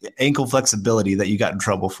flexibility. Ankle flexibility that you got in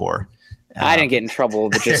trouble for. I didn't get in trouble,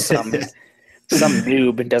 but just some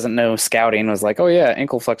noob that doesn't know scouting was like, oh yeah,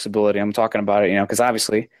 ankle flexibility. I'm talking about it, because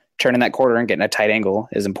obviously turning that quarter and getting a tight angle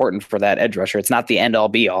is important for that edge rusher. It's not the end all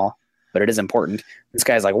be all, but it is important. This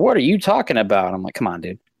guy's like, what are you talking about? I'm like, come on,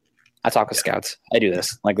 dude. I talk with scouts. I do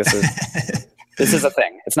this. Like this is a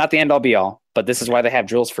thing. It's not the end all be all, but this is why they have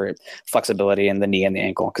drills for flexibility in the knee and the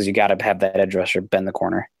ankle, because you got to have that edge rusher bend the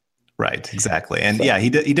corner. Right, exactly. And he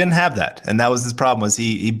didn't have that. And that was his problem, was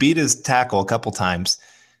he beat his tackle a couple times.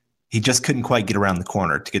 He just couldn't quite get around the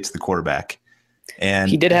corner to get to the quarterback. And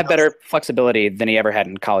he did have better flexibility than he ever had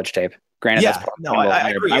in college tape. Granted, yeah,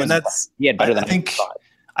 I agree. And he had better than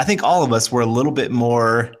I think all of us were a little bit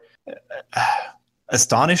more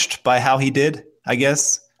astonished by how he did, I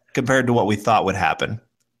guess, compared to what we thought would happen.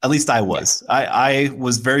 At least I was. Yeah. I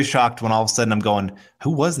was very shocked when all of a sudden I'm going, who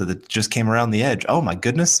was it that just came around the edge? Oh my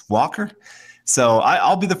goodness, Walker. So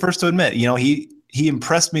I'll be the first to admit, he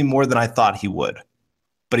impressed me more than I thought he would,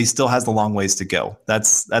 but he still has a long ways to go.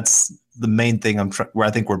 That's the main thing where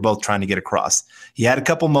I think we're both trying to get across. He had a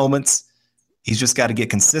couple moments. He's just got to get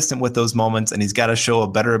consistent with those moments, and he's got to show a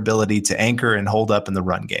better ability to anchor and hold up in the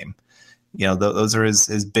run game. Those are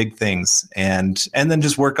his big things. And then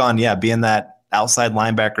just work on, being that outside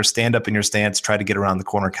linebacker, stand up in your stance, try to get around the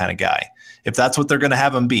corner kind of guy. If that's what they're going to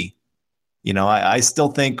have him be, I still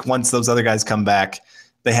think once those other guys come back,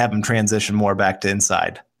 they have him transition more back to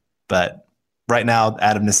inside. But right now,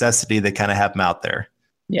 out of necessity, they kind of have him out there.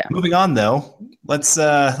 Yeah. Moving on though, let's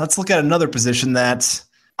look at another position that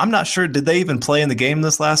I'm not sure. Did they even play in the game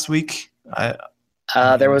this last week?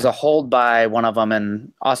 There was a hold by one of them,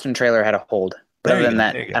 and Austin Traylor had a hold. But other than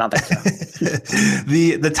that, I don't think so.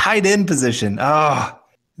 The tight end position. Oh,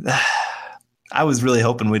 I was really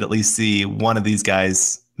hoping we'd at least see one of these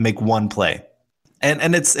guys make one play,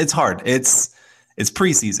 and it's hard. It's It's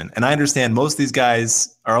preseason. And I understand most of these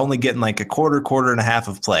guys are only getting like a quarter and a half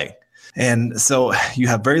of play. And so you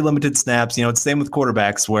have very limited snaps. It's the same with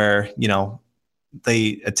quarterbacks where,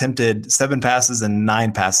 they attempted 7 passes and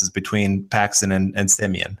 9 passes between Paxton and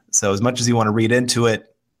Simeon. So as much as you want to read into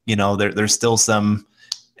it, there's still some,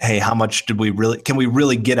 hey, how much can we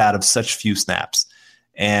really get out of such few snaps?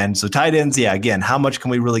 And so tight ends, yeah, again, how much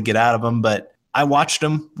can we really get out of them? But I watched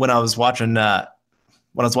them when I was watching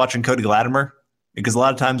Cody Latimer, because a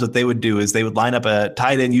lot of times what they would do is they would line up a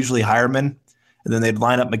tight end, usually Hireman, and then they'd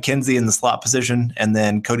line up McKenzie in the slot position and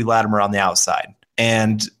then Cody Latimer on the outside.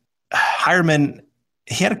 And Hireman,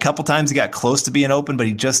 he had a couple times he got close to being open, but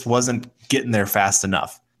he just wasn't getting there fast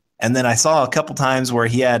enough. And then I saw a couple times where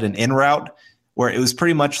he had an in route where it was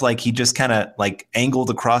pretty much like he just kind of like angled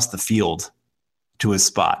across the field to his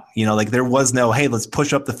spot. Like there was no, hey, let's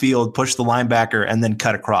push up the field, push the linebacker, and then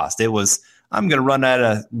cut across. It was, I'm going to run at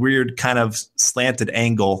a weird kind of slanted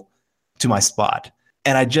angle to my spot.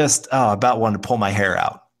 And I just about wanted to pull my hair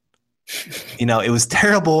out. It was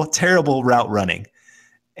terrible route running.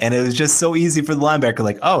 And it was just so easy for the linebacker,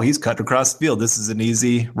 like, oh, he's cut across the field. This is an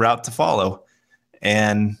easy route to follow.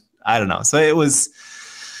 And I don't know. So it was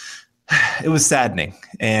saddening.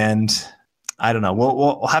 And I don't know.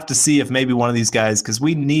 We'll have to see if maybe one of these guys, because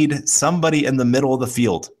we need somebody in the middle of the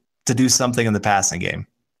field to do something in the passing game.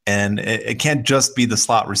 And it can't just be the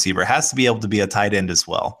slot receiver. It has to be able to be a tight end as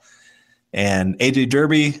well. And AJ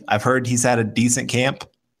Derby, I've heard he's had a decent camp,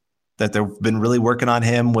 that they've been really working on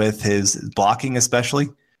him with his blocking, especially.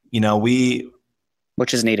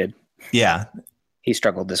 Which is needed. Yeah. He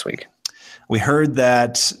struggled this week. We heard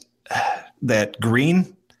that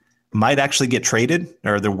Green might actually get traded,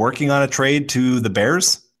 or they're working on a trade to the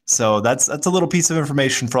Bears. So that's a little piece of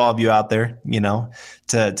information for all of you out there,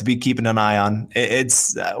 to be keeping an eye on.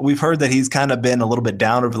 We've heard that he's kind of been a little bit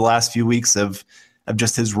down over the last few weeks of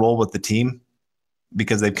just his role with the team,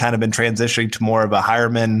 because they've kind of been transitioning to more of a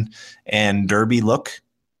Hireman and Derby look,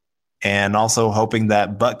 and also hoping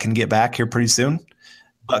that Butt can get back here pretty soon.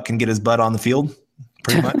 Butt can get his butt on the field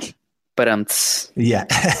pretty much. But yeah,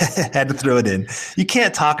 had to throw it in. You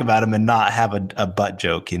can't talk about him and not have a butt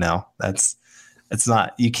joke, it's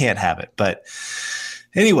not, you can't have it. But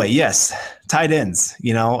anyway, yes, tight ends,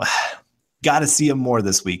 got to see them more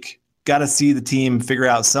this week. Got to see the team figure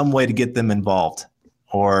out some way to get them involved,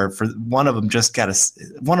 or for one of them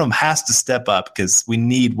has to step up, because we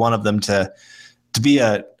need one of them to be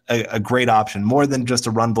a great option, more than just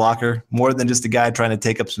a run blocker, more than just a guy trying to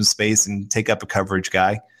take up some space and take up a coverage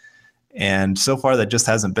guy. And so far that just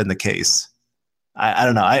hasn't been the case. I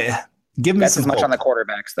don't know. Give me that's some as much hope on the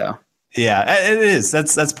quarterbacks though. Yeah, it is.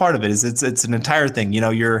 That's part of it. It's an entire thing.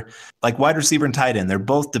 You're like wide receiver and tight end. They're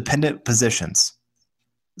both dependent positions.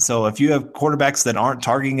 So if you have quarterbacks that aren't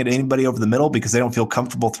targeting at anybody over the middle because they don't feel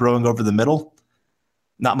comfortable throwing over the middle,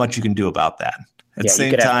 not much you can do about that. At the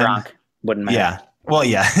same time, have Gronk. Wouldn't matter. Yeah. Well,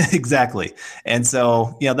 yeah, exactly. And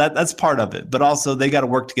so, that's part of it. But also they got to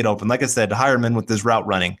work to get open. Like I said, Hireman with this route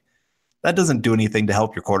running, that doesn't do anything to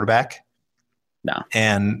help your quarterback. No.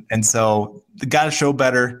 And so they got to show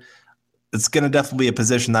better. It's going to definitely be a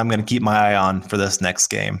position that I'm going to keep my eye on for this next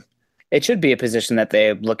game. It should be a position that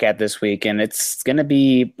they look at this week, and it's going to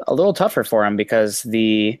be a little tougher for them because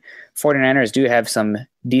the 49ers do have some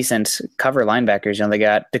decent cover linebackers. They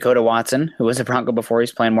got Dakota Watson, who was a Bronco before.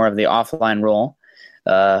 He's playing more of the offline role.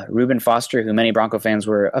 Reuben Foster, who many Bronco fans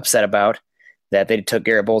were upset about, that they took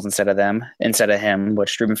Garrett Bowles instead of him,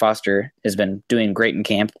 which Reuben Foster has been doing great in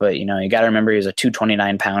camp. But, you got to remember he was a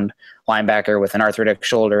 229-pound linebacker with an arthritic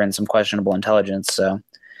shoulder and some questionable intelligence. So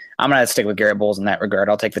I'm going to stick with Garrett Bowles in that regard.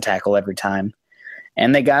 I'll take the tackle every time.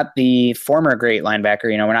 And they got the former great linebacker.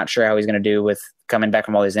 We're not sure how he's going to do with coming back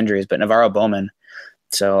from all these injuries, but Navarro Bowman.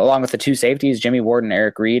 So along with the two safeties, Jimmy Ward and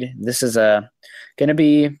Eric Reed, this is going to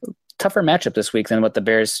be a tougher matchup this week than what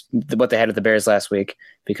they had at the Bears last week,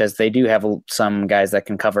 because they do have some guys that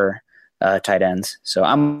can cover tight ends. So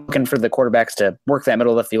I'm looking for the quarterbacks to work that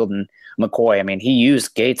middle of the field. And McCoy, he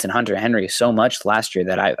used Gates and Hunter Henry so much last year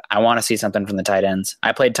that I want to see something from the tight ends.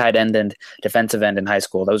 I played tight end and defensive end in high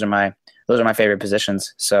school. Those are my favorite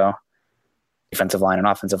positions. So defensive line and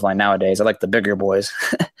offensive line nowadays, I like the bigger boys,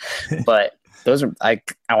 but those are, I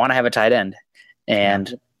want to have a tight end,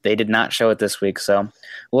 and they did not show it this week. So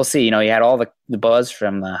we'll see. You had all the buzz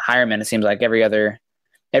from Hireman. It seems like every other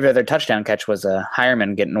touchdown catch was a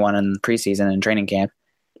Hireman getting one in preseason and training camp.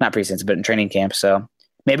 Not preseason, but in training camp. So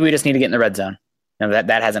maybe we just need to get in the red zone.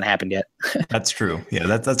 That hasn't happened yet. That's true.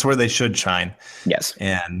 Yeah, that's where they should shine. Yes.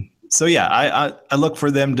 And so, yeah, I look for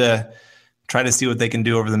them to try to see what they can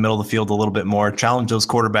do over the middle of the field a little bit more, challenge those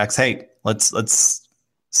quarterbacks. Hey, let's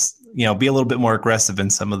be a little bit more aggressive in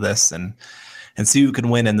some of this and see who can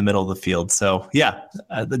win in the middle of the field. So yeah,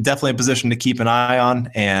 definitely a position to keep an eye on.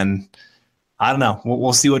 And I don't know,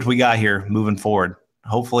 we'll see what we got here moving forward.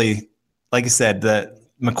 Hopefully, like I said,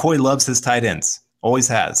 McCoy loves his tight ends, always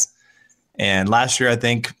has. And last year, I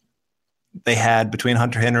think they had between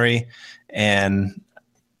Hunter Henry and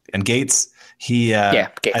Gates. Gates.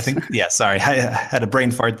 I think, sorry, I had a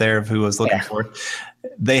brain fart there of who I was looking for.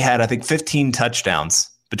 They had, I think, 15 touchdowns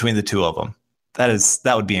between the two of them.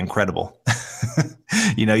 That would be incredible.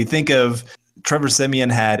 You think of Trevor Siemian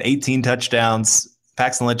had 18 touchdowns.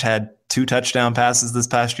 Paxton Lynch had 2 touchdown passes this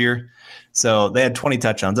past year. So they had 20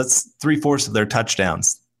 touchdowns. That's 3/4 of their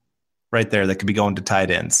touchdowns right there that could be going to tight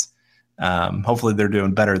ends. Hopefully they're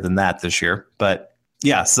doing better than that this year. But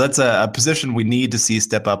yeah, so that's a position we need to see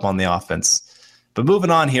step up on the offense. But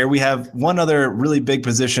moving on here, we have one other really big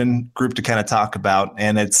position group to kind of talk about.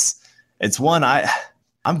 And it's one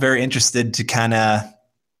I'm very interested to kind of,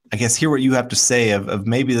 I guess, hear what you have to say of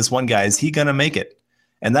maybe this one guy. Is he going to make it?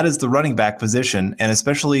 And that is the running back position, and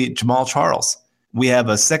especially Jamaal Charles. We have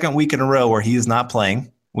a second week in a row where he is not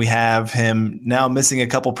playing. We have him now missing a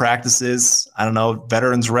couple practices. I don't know,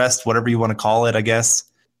 veterans rest, whatever you want to call it, I guess.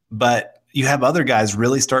 But you have other guys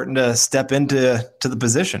really starting to step into the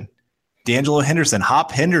position. D'Angelo Henderson,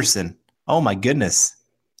 Hop Henderson. Oh, my goodness.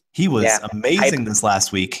 He was amazing this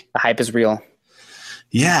last week. The hype is real.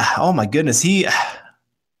 Yeah. Oh, my goodness.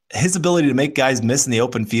 His ability to make guys miss in the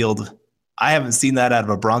open field, I haven't seen that out of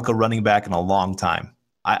a Bronco running back in a long time.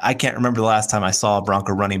 I can't remember the last time I saw a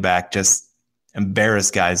Bronco running back just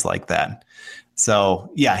embarrass guys like that.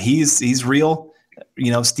 So, yeah, he's real.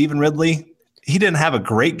 Stephen Ridley, he didn't have a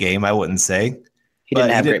great game, I wouldn't say. He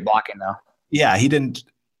didn't have great blocking, though. Yeah, he didn't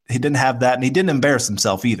have that, and he didn't embarrass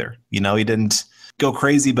himself either. He didn't go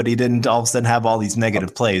crazy, but he didn't all of a sudden have all these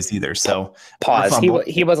negative plays either. So pause.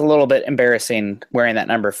 He was a little bit embarrassing wearing that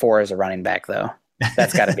number 4 as a running back, though.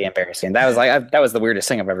 That's got to be embarrassing. That was the weirdest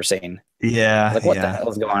thing I've ever seen. Yeah. What the hell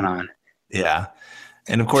is going on? Yeah.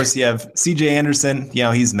 And of course you have CJ Anderson,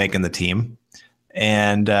 he's making the team.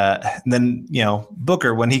 And then,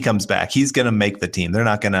 Booker, when he comes back, he's going to make the team. They're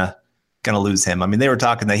not going to lose him. I mean, they were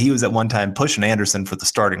talking that he was at one time pushing Anderson for the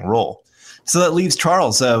starting role. So that leaves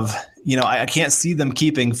Charles of, I can't see them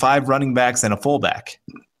keeping 5 running backs and a fullback.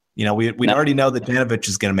 We already know that Janovich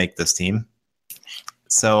is going to make this team.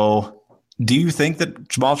 So do you think that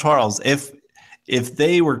Jamaal Charles, if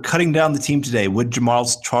they were cutting down the team today, would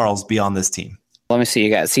Jamaal Charles be on this team? Let me see. You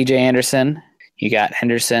got CJ Anderson, you got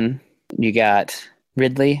Henderson, you got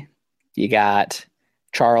Ridley, you got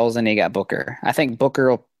Charles, and you got Booker. I think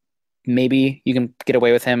Booker maybe you can get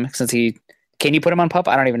away with him since can you put him on PUP?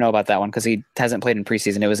 I don't even know about that one because he hasn't played in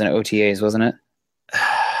preseason. It was in OTAs, wasn't it?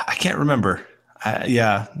 I can't remember.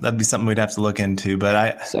 That'd be something we'd have to look into.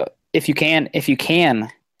 But so if you can,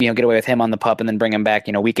 get away with him on the PUP and then bring him back,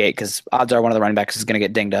 week 8, because odds are one of the running backs is going to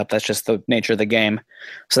get dinged up. That's just the nature of the game.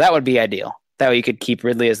 So that would be ideal. That way you could keep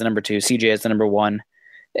Ridley as the number 2, CJ as the number 1,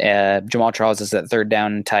 Jamaal Charles as that third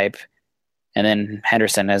down type, and then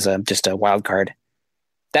Henderson as just a wild card.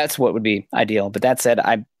 That's what would be ideal. But that said,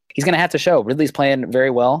 he's going to have to show. Ridley's playing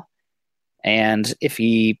very well, and if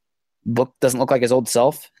he doesn't look like his old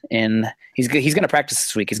self, and he's going to practice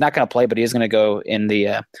this week. He's not going to play, but he is going to go in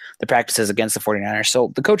the practices against the 49ers.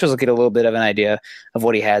 So the coaches will get a little bit of an idea of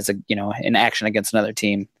what he has, in action against another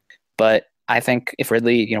team. But I think if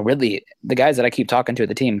Ridley, the guys that I keep talking to at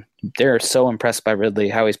the team, they're so impressed by Ridley,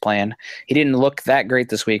 how he's playing. He didn't look that great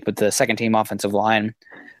this week, but the second team offensive line,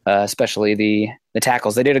 especially the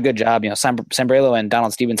tackles, they did a good job. Sambrailo and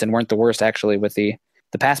Donald Stevenson weren't the worst actually with the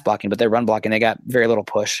pass blocking, but their run blocking, they got very little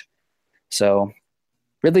push. So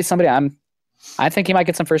Ridley's somebody I think he might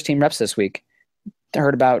get some first team reps this week. I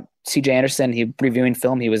heard about CJ Anderson. He reviewing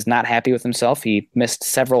film. He was not happy with himself. He missed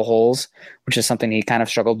several holes, which is something he kind of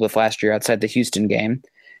struggled with last year outside the Houston game.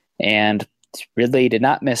 And Ridley did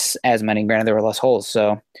not miss as many. Granted, there were less holes.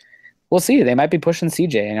 So we'll see. They might be pushing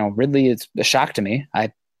CJ. Ridley is a shock to me.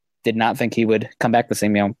 I did not think he would come back the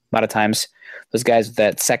same. A lot of times those guys with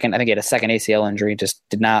that second, I think he had a second ACL injury, just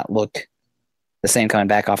did not look the same coming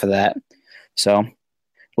back off of that. So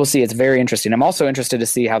we'll see. It's very interesting. I'm also interested to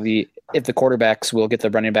see if the quarterbacks will get the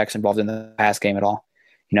running backs involved in the pass game at all.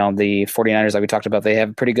 The 49ers, like we talked about, they have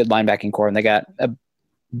a pretty good linebacking core, and they got a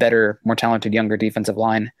better, more talented, younger defensive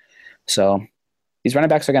line. So these running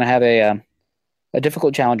backs are going to have a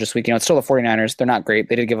difficult challenge this week. It's still the 49ers. They're not great.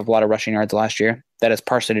 They did give up a lot of rushing yards last year. That has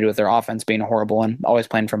partially to do with their offense being horrible and always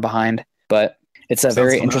playing from behind. But it's a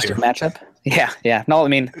very interesting matchup. Yeah. No,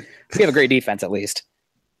 we have a great defense at least.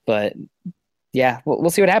 But yeah, we'll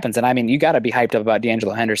see what happens. And you got to be hyped up about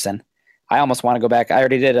D'Angelo Henderson. I almost want to go back. I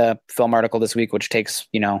already did a film article this week, which takes,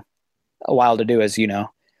 a while to do, as you know,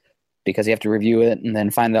 because you have to review it and then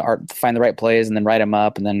find the right plays and then write them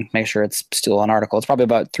up and then make sure it's still an article. It's probably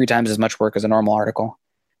about 3 times as much work as a normal article.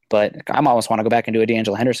 But I almost want to go back and do a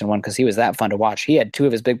D'Angelo Henderson one because he was that fun to watch. He had 2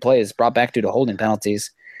 of his big plays brought back due to holding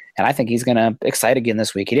penalties. And I think he's going to excite again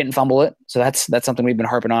this week. He didn't fumble it. So that's something we've been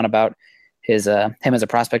harping on about him as a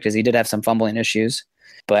prospect, is he did have some fumbling issues.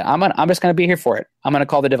 But I'm just going to be here for it. I'm going to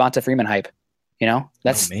call the Devonta Freeman hype.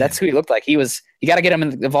 That's who he looked like. You got to get him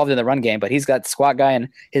involved in the run game, but he's got squat guy, and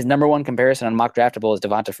his number 1 comparison on Mock Draftable is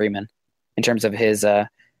Devonta Freeman in terms of his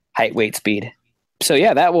height, weight, speed. So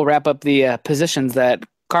yeah, that will wrap up the positions that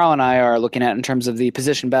Carl and I are looking at in terms of the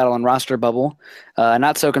position battle and roster bubble.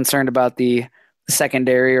 Not so concerned about the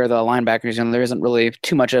secondary or the linebackers. There isn't really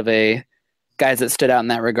too much of a guys that stood out in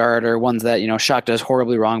that regard or ones that, shocked us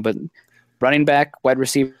horribly wrong. But running back, wide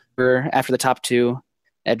receiver after the top 2,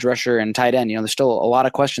 edge rusher, and tight end, there's still a lot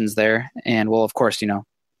of questions there. And we'll, of course,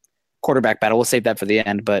 quarterback battle, we'll save that for the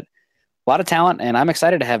end. But a lot of talent, and I'm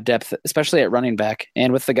excited to have depth, especially at running back.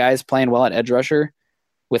 And with the guys playing well at edge rusher,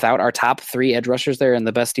 without our top 3 edge rushers there and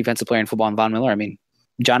the best defensive player in football in Von Miller,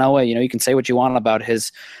 John Elway, you can say what you want about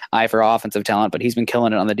his eye for offensive talent, but he's been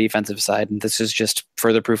killing it on the defensive side, and this is just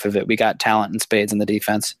further proof of it. We got talent in spades in the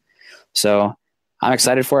defense. So I'm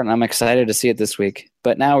excited for it, and I'm excited to see it this week.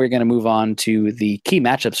 But now we're going to move on to the key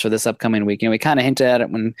matchups for this upcoming week. We kind of hinted at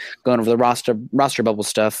it when going over the roster bubble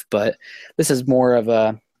stuff, but this is more of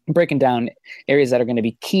a breaking down areas that are going to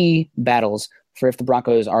be key battles for if the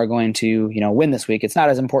Broncos are going to, win this week. It's not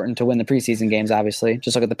as important to win the preseason games, obviously.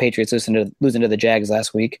 Just look at the Patriots losing to the Jags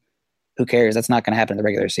last week. Who cares? That's not going to happen in the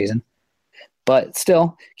regular season. But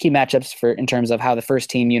still, key matchups in terms of how the first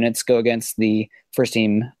team units go against the first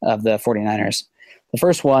team of the 49ers. The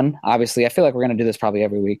first one, obviously, I feel like we're going to do this probably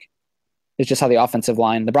every week. It's just how the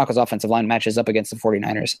Broncos offensive line matches up against the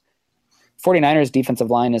 49ers. 49ers defensive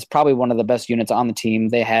line is probably one of the best units on the team.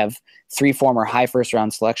 They have 3 former high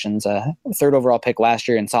first-round selections, a 3rd overall pick last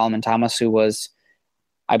year in Solomon Thomas, who was,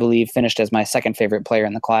 I believe, finished as my 2nd favorite player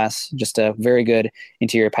in the class. Just a very good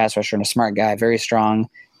interior pass rusher and a smart guy, very strong.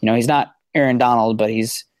 He's not Aaron Donald, but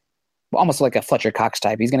he's almost like a Fletcher Cox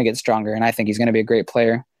type. He's going to get stronger, and I think he's going to be a great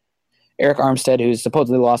player. Eric Armstead, who's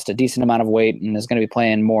supposedly lost a decent amount of weight and is going to be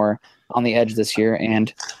playing more on the edge this year,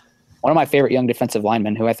 and one of my favorite young defensive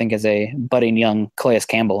linemen, who I think is a budding young Calais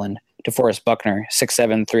Campbell, and DeForest Buckner,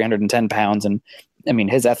 6'7", 310 pounds. And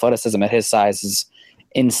his athleticism at his size is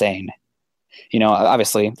insane.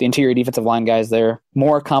 Obviously the interior defensive line guys, they're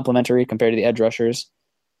more complementary compared to the edge rushers,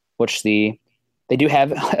 which they do have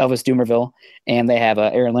Elvis Dumervil, and they have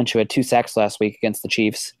Aaron Lynch, who had 2 sacks last week against the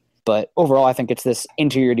Chiefs. But overall, I think it's this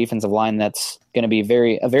interior defensive line that's going to be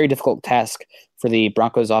a very difficult task for the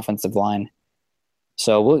Broncos offensive line.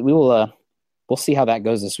 So we'll see how that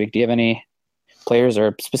goes this week. Do you have any players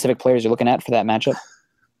or specific players you're looking at for that matchup?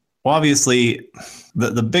 Well, obviously,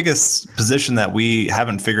 the biggest position that we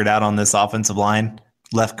haven't figured out on this offensive line,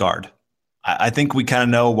 left guard. I think we kind of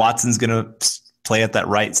know Watson's going to play at that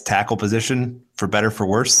right tackle position, for better, for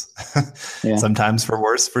worse. Yeah. Sometimes for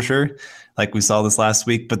worse, for sure, like we saw this last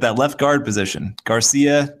week. But that left guard position,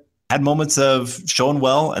 Garcia had moments of showing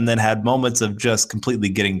well and then had moments of just completely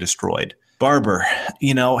getting destroyed. Barber,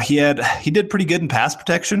 he did pretty good in pass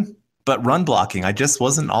protection, but run blocking, I just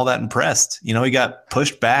wasn't all that impressed. He got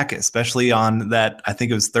pushed back, especially on that, I think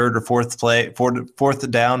it was 3rd or 4th play, 4th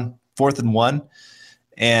down, 4th and 1.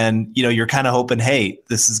 And, you're kind of hoping, hey,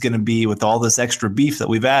 this is going to be, with all this extra beef that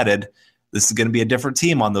we've added, this is going to be a different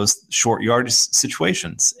team on those short yardage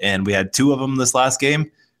situations. And we had 2 of them this last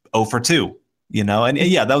game, 0 for 2, and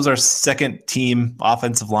yeah, that was our 2nd team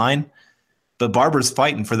offensive line. But Barber's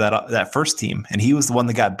fighting for that first team, and he was the one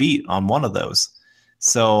that got beat on one of those.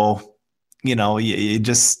 So, you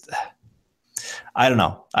just – I don't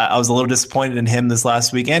know. I was a little disappointed in him this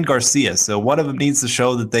last week, and Garcia. So one of them needs to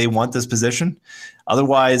show that they want this position.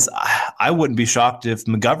 Otherwise, I wouldn't be shocked if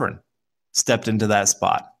McGovern stepped into that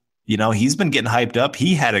spot. He's been getting hyped up.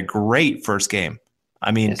 He had a great first game.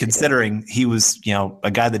 Yes, considering he was, a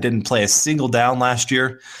guy that didn't play a single down last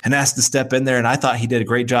year and asked to step in there. And I thought he did a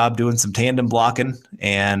great job doing some tandem blocking.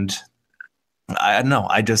 And I don't know.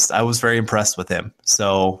 I was very impressed with him.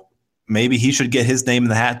 So maybe he should get his name in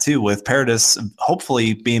the hat too, with Paradis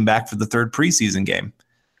hopefully being back for the 3rd preseason game.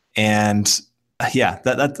 And yeah,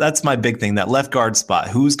 that's my big thing, that left guard spot.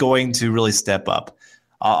 Who's going to really step up?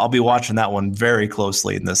 I'll be watching that one very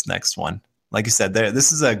closely in this next one. Like you said,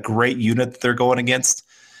 this is a great unit that they're going against.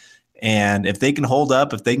 And if they can hold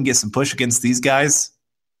up, if they can get some push against these guys,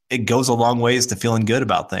 it goes a long ways to feeling good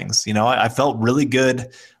about things. I felt really good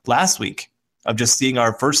last week of just seeing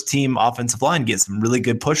our first team offensive line get some really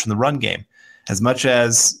good push in the run game. As much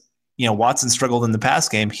as, Watson struggled in the pass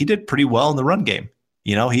game, he did pretty well in the run game.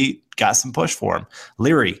 He got some push for him.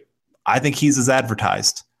 Leary, I think he's as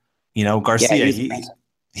advertised. Garcia,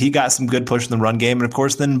 he got some good push in the run game. And of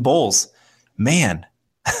course, then Bowles, man,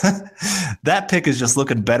 that pick is just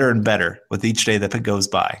looking better and better with each day that it goes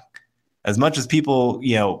by. As much as people,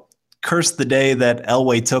 cursed the day that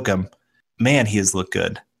Elway took him, man, he has looked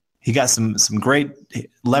good. He got some great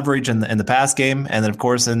leverage in the pass game. And then, of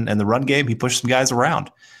course, in the run game, he pushed some guys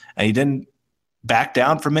around. And he didn't back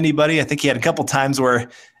down from anybody. I think he had a couple times where,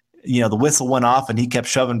 the whistle went off and he kept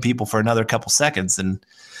shoving people for another couple seconds. And,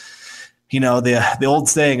 the old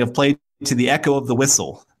saying of play to the echo of the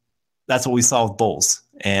whistle, that's what we saw with Bowles.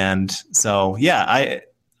 And so, yeah, I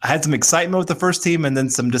had some excitement with the first team and then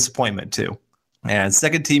some disappointment too. And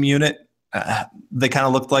second team unit, they kind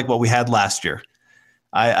of looked like what we had last year.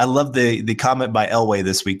 I love the comment by Elway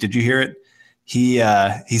this week. Did you hear it? He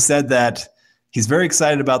said that he's very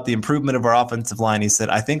excited about the improvement of our offensive line. He said,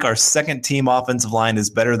 I think our second team offensive line is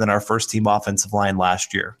better than our first team offensive line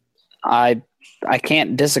last year. I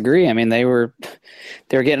can't disagree. I mean, they were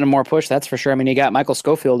getting more push, that's for sure. I mean, you got Michael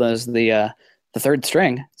Schofield as the third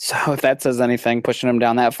string. So if that says anything, pushing him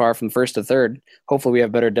down that far from first to third, hopefully we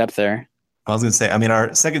have better depth there. I was going to say, I mean,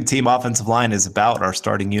 our second team offensive line is about our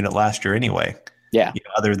starting unit last year anyway. Yeah.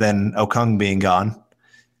 Other than Okung being gone.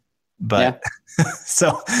 But yeah.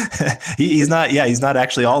 So he's not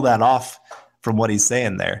actually all that off from what he's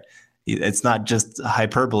saying there. It's not just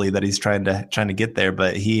hyperbole that he's trying to get there,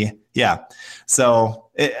 but So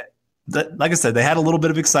like I said, they had a little bit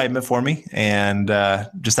of excitement for me, and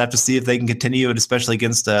just have to see if they can continue it, especially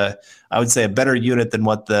against I would say a better unit than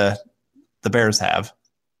what the Bears have,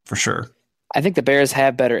 for sure. I think the Bears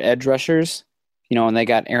have better edge rushers, and they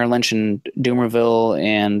got Aaron Lynch and Doomerville,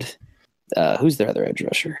 and who's their other edge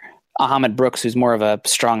rusher? Ahmed Brooks, who's more of a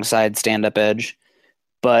strong side stand-up edge.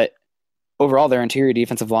 But overall, their interior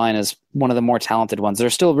defensive line is one of the more talented ones. They're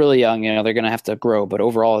still really young, they're going to have to grow, but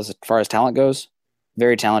overall, as far as talent goes,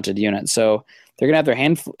 very talented unit. So they're going to have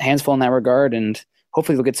their hands full in that regard, and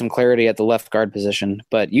hopefully they'll get some clarity at the left guard position.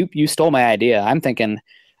 But you stole my idea. I'm thinking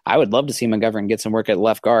I would love to see McGovern get some work at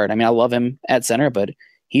left guard. I mean, I love him at center, but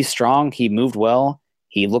he's strong. He moved well.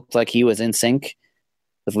 He looked like he was in sync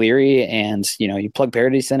with Leary, and you plug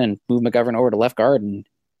Paradis in and move McGovern over to left guard, and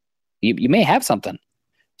you may have something.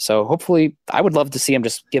 So hopefully, I would love to see him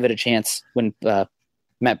just give it a chance when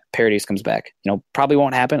Matt Paradis comes back. Probably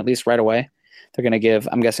won't happen, at least right away.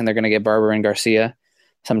 I'm guessing they're going to give Barber and Garcia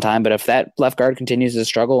some time. But if that left guard continues to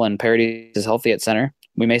struggle and Paradis is healthy at center,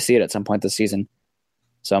 we may see it at some point this season.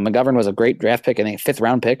 So McGovern was a great draft pick, I think a 5th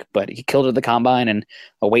round pick, but he killed it at the combine and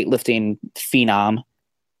a weightlifting phenom.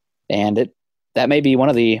 And that may be one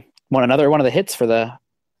of the hits for the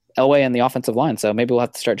Elway and the offensive line. So maybe we'll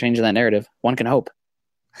have to start changing that narrative. One can hope.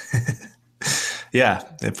 Yeah,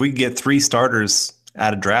 if we get 3 starters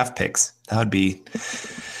out of draft picks, that'd be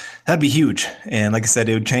huge. And like I said,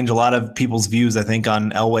 it would change a lot of people's views, I think,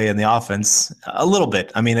 on Elway and the offense a little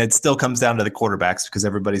bit. I mean, it still comes down to the quarterbacks because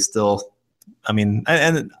everybody's still,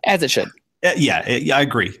 and as it should. Yeah, I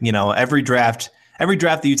agree. Every draft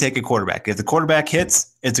that you take a quarterback, if the quarterback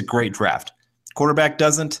hits, it's a great draft. Quarterback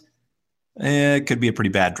doesn't, it could be a pretty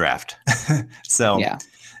bad draft. So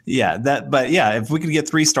if we could get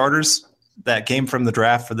 3 starters that came from the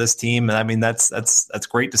draft for this team, I mean, that's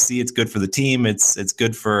great to see. It's good for the team. It's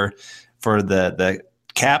good for the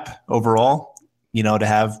cap overall, to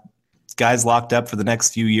have guys locked up for the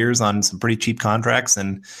next few years on some pretty cheap contracts.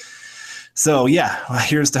 And so,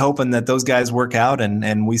 here's to hoping that those guys work out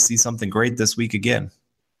and we see something great this week again.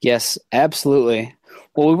 Yes, absolutely.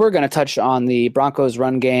 Well, we were going to touch on the Broncos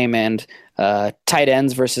run game and tight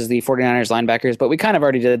ends versus the 49ers linebackers, but we kind of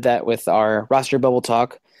already did that with our roster bubble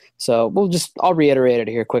talk. So I'll reiterate it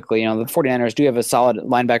here quickly. The 49ers do have a solid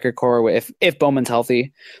linebacker core if Bowman's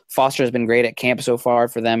healthy. Foster has been great at camp so far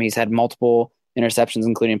for them. He's had multiple interceptions,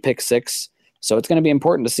 including pick 6. So it's going to be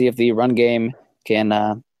important to see if the run game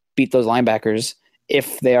can beat those linebackers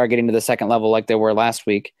if they are getting to the second level like they were last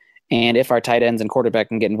week. And if our tight ends and quarterback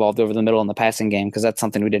can get involved over the middle in the passing game, because that's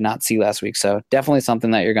something we did not see last week. So definitely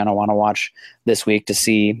something that you're going to want to watch this week to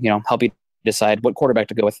see, help you decide what quarterback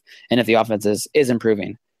to go with and if the offense is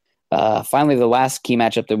improving. Finally, the last key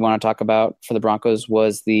matchup that we want to talk about for the Broncos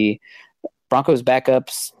was the Broncos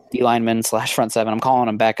backups, D-linemen / front 7. I'm calling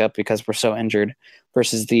them backup because we're so injured,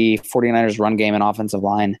 versus the 49ers run game and offensive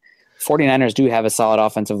line. 49ers do have a solid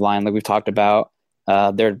offensive line, like we've talked about.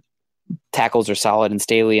 Their tackles are solid in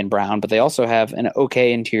Staley and Brown, but they also have an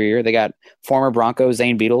okay interior. They got former Bronco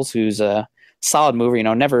Zane Beatles, who's a solid mover,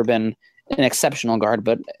 never been an exceptional guard,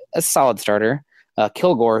 but a solid starter.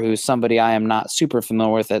 Kilgore, who's somebody I am not super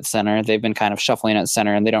familiar with at center. They've been kind of shuffling at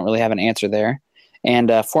center, and they don't really have an answer there.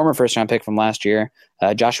 And former first-round pick from last year,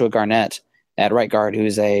 Joshua Garnett at right guard,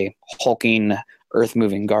 who's a hulking,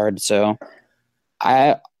 earth-moving guard. So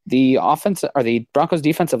the Broncos'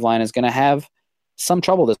 defensive line is going to have some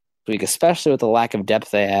trouble this week, especially with the lack of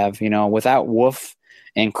depth they have. Without Wolf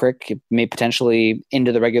and Crick, may potentially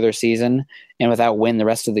into the regular season, and without Wynn the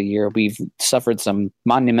rest of the year, we've suffered some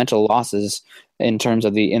monumental losses in terms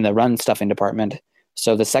of in the run stuffing department.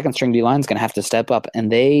 So the second string D line is going to have to step up,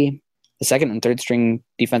 and the second and third string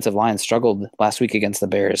defensive line struggled last week against the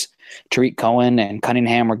Bears. Tariq Cohen and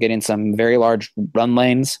Cunningham were getting some very large run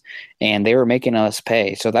lanes, and they were making us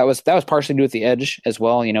pay. So that was partially due with the edge as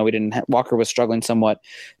well. Walker was struggling somewhat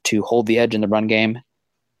to hold the edge in the run game,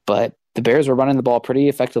 but the Bears were running the ball pretty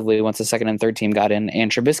effectively once the second and third team got in,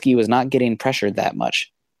 and Trubisky was not getting pressured that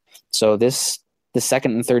much. So the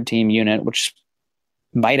second and third team unit, which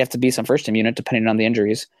might have to be some first team unit depending on the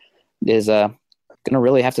injuries, is going to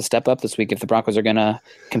really have to step up this week if the Broncos are going to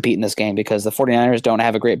compete in this game, because the 49ers don't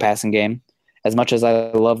have a great passing game. As much as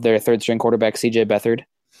I love their third string quarterback, CJ Beathard,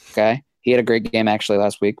 okay, he had a great game actually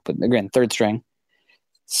last week, but again, third string.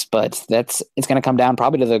 But it's going to come down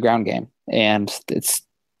probably to the ground game, and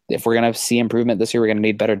if we're going to see improvement this year, we're going to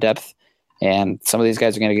need better depth, and some of these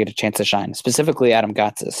guys are going to get a chance to shine, specifically Adam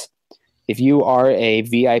Gotsis. If you are a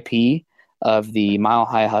VIP of the Mile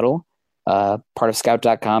High Huddle, part of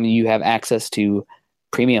Scout.com, you have access to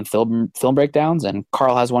premium film breakdowns, and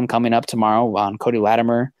Carl has one coming up tomorrow on Cody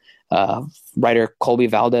Latimer. Writer Colby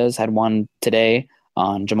Valdez had one today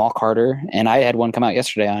on Jamal Carter, and I had one come out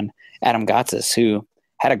yesterday on Adam Gotsis, who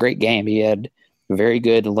had a great game. He had very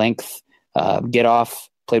good length, get off,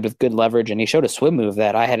 played with good leverage, and he showed a swim move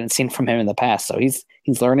that I hadn't seen from him in the past. So he's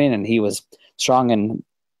learning, and he was strong and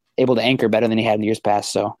able to anchor better than he had in years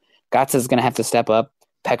past. So Gotts is going to have to step up.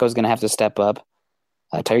 Pecco's going to have to step up.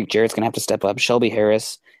 Tyreek Jarrett's going to have to step up. Shelby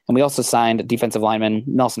Harris. And we also signed defensive lineman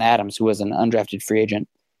Nelson Adams, who was an undrafted free agent.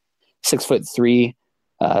 6'3",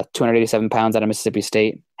 287 pounds out of Mississippi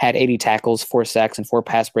State. Had 80 tackles, 4 sacks, and 4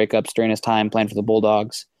 pass breakups during his time playing for the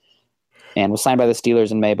Bulldogs. And was signed by the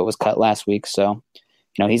Steelers in May, but was cut last week. So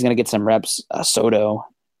he's going to get some reps. Soto.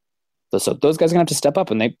 So those guys are going to have to step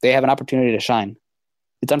up, and they have an opportunity to shine.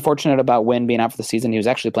 It's unfortunate about Wynn being out for the season. He was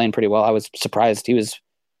actually playing pretty well. I was surprised. He was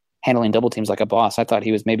handling double teams like a boss. I thought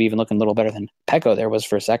he was maybe even looking a little better than Pecco there was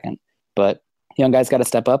for a second. But young guys got to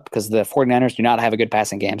step up because the 49ers do not have a good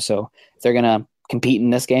passing game. So if they're going to compete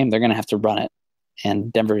in this game, they're going to have to run it.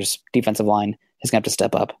 And Denver's defensive line is going to have to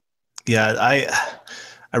step up. Yeah,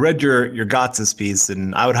 I read your Gotsis piece,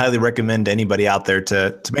 and I would highly recommend to anybody out there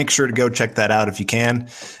to make sure to go check that out if you can,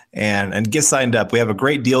 and get signed up. We have a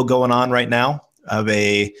great deal going on right now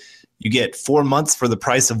you get 4 months for the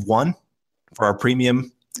price of 1 for our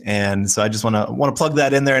premium. And so I just want to plug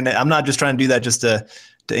that in there. And I'm not just trying to do that just to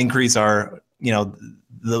increase our,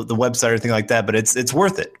 the website or anything like that, but it's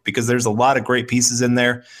worth it because there's a lot of great pieces in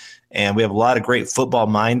there. And we have a lot of great football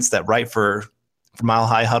minds that write for Mile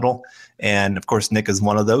High Huddle. And of course, Nick is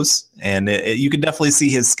one of those. And you can definitely see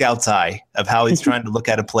his scout's eye of how he's trying to look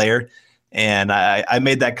at a player. And I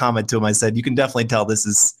made that comment to him. I said, you can definitely tell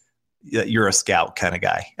you're a scout kind of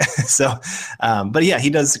guy. So, but yeah, he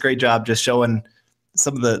does a great job just showing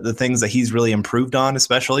some of the things that he's really improved on,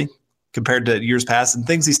 especially compared to years past, and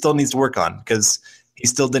things he still needs to work on because he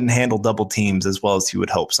still didn't handle double teams as well as he would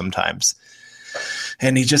hope sometimes.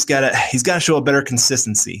 And he's got to show a better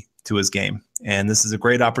consistency to his game. And this is a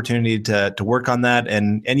great opportunity to work on that.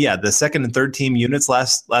 And yeah, the second and third team units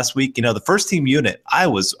last week, the first team unit, I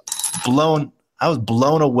was blown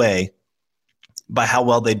away by how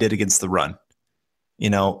well they did against the run.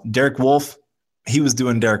 Derek Wolfe, he was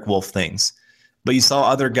doing Derek Wolfe things, but you saw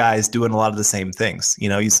other guys doing a lot of the same things.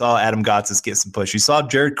 You saw Adam Gotsis get some push. You saw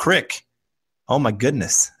Jared Crick. Oh my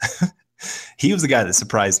goodness. He was the guy that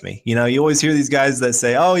surprised me. You always hear these guys that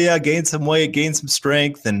say, oh yeah, gain some weight, gain some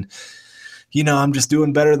strength. And, I'm just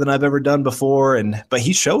doing better than I've ever done before. But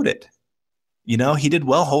he showed it. He did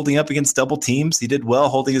well holding up against double teams. He did well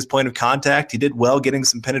holding his point of contact. He did well getting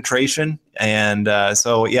some penetration. And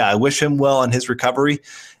so, yeah, I wish him well on his recovery.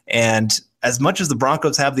 And as much as the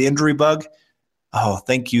Broncos have the injury bug,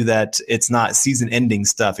 thank you that it's not season-ending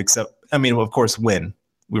stuff, except, of course, we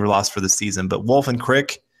were lost for the season. But Wolf and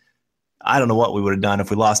Crick, I don't know what we would have done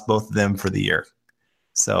if we lost both of them for the year.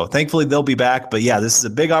 So thankfully they'll be back. But, yeah, this is a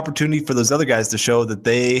big opportunity for those other guys to show that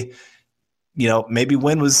they – maybe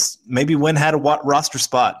Wynn had a roster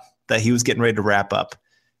spot that he was getting ready to wrap up.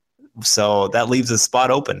 So that leaves a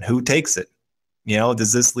spot open. Who takes it?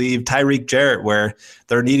 Does this leave Tyreek Jarrett where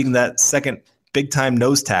they're needing that second big-time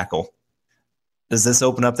nose tackle? Does this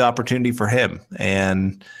open up the opportunity for him?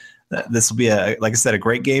 And this will be, like I said, a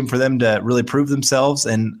great game for them to really prove themselves.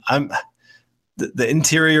 And the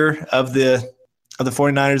interior of the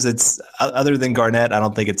 49ers, it's other than Garnett, I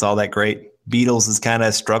don't think it's all that great. Beatles has kind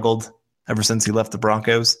of struggled ever since he left the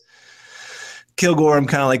Broncos. Kilgore, I'm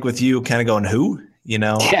kind of like with you, kind of going, who?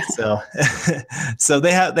 Yeah. So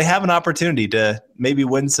they have an opportunity to maybe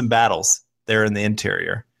win some battles there in the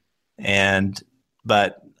interior.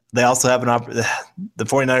 But they also have the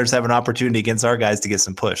 49ers have an opportunity against our guys to get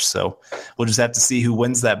some push. So we'll just have to see who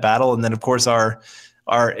wins that battle. And then, of course, our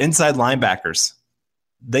inside linebackers,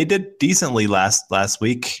 they did decently last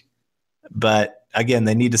week, but again,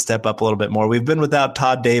 they need to step up a little bit more. We've been without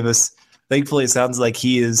Todd Davis. Thankfully, it sounds like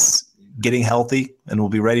he is getting healthy and will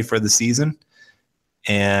be ready for the season.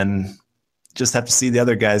 And just have to see the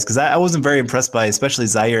other guys, because I wasn't very impressed by especially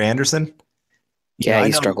Zaire Anderson. Yeah,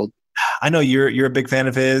 he struggled. I know you're a big fan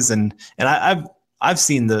of his, and I've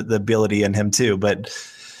seen the ability in him too, but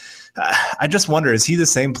I just wonder, is he the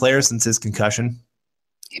same player since his concussion?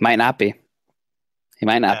 He might not be.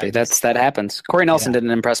 That happens. Corey Nelson didn't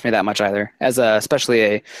impress me that much either, especially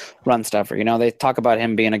a run stuffer. They talk about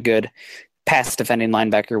him being a good pass defending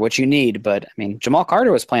linebacker, which you need, but I mean, Jamal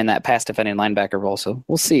Carter was playing that pass defending linebacker role, so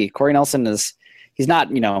we'll see. Corey Nelson he's not,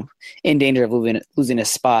 in danger of losing his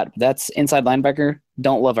spot. That's inside linebacker.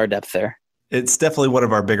 Don't love our depth there. It's definitely one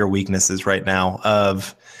of our bigger weaknesses right now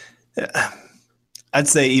I'd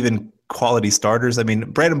say even quality starters. I mean,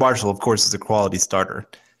 Brandon Marshall, of course, is a quality starter.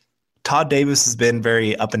 Todd Davis has been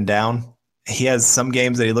very up and down. He has some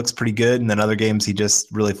games that he looks pretty good, and then other games he just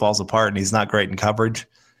really falls apart, and he's not great in coverage.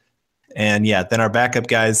 And then our backup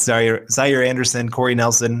guys, Zaire Anderson, Corey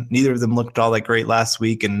Nelson, neither of them looked all that great last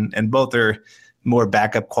week, and both are more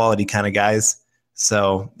backup quality kind of guys.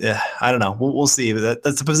 So I don't know. We'll see.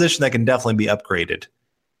 That's a position that can definitely be upgraded.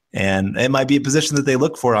 And it might be a position that they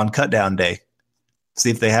look for on cut down day. See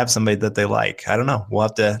if they have somebody that they like. I don't know. We'll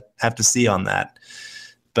have to see on that.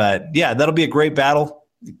 But yeah, that'll be a great battle.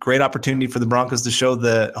 Great opportunity for the Broncos to show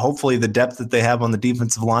hopefully the depth that they have on the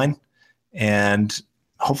defensive line, and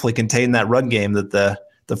hopefully contain that run game that the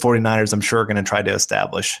 49ers, I'm sure, are going to try to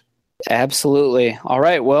establish. Absolutely. All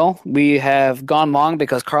right. Well, we have gone long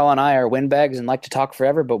because Carl and I are windbags and like to talk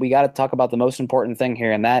forever, but we got to talk about the most important thing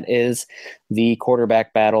here, and that is the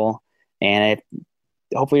quarterback battle. And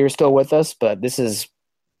hopefully you're still with us, but this is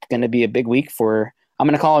going to be a big week I'm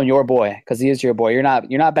going to call him your boy because he is your boy. You're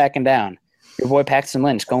not backing down. Your boy Paxton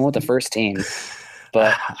Lynch going with the first team.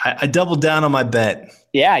 But I doubled down on my bet.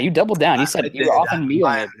 Yeah, you doubled down. You said you were offering me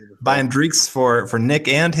buying drinks for Nick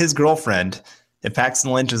and his girlfriend if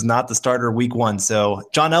Paxton Lynch is not the starter week 1. So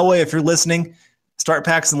John Elway, if you're listening, start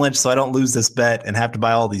Paxton Lynch so I don't lose this bet and have to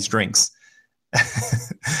buy all these drinks.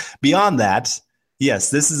 Beyond that, yes,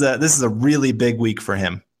 this is a really big week for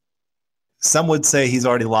him. Some would say he's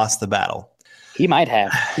already lost the battle. He might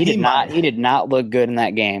have. He did not look good in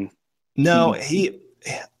that game. No,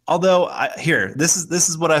 although this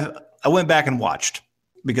is what I went back and watched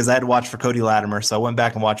because I had to watch for Cody Latimer, so I went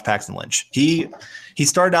back and watched Paxton Lynch. He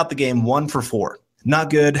started out the game 1 for 4. Not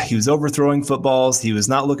good. He was overthrowing footballs. He was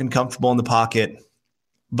not looking comfortable in the pocket.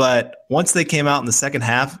 But once they came out in the second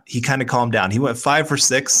half, he kind of calmed down. He went 5 for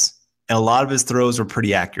 6, and a lot of his throws were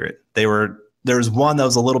pretty accurate. There was one that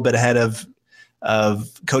was a little bit ahead of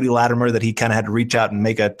Cody Latimer that he kind of had to reach out and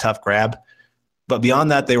make a tough grab. But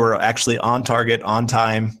beyond that, they were actually on target, on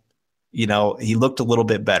time. He looked a little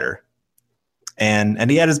bit better. And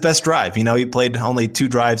he had his best drive. He played only 2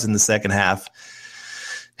 drives in the second half.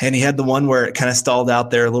 And he had the one where it kind of stalled out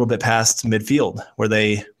there a little bit past midfield where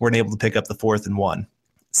they weren't able to pick up the 4th and 1.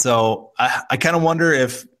 So I kind of wonder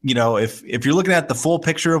if you're looking at the full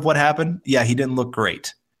picture of what happened, yeah, he didn't look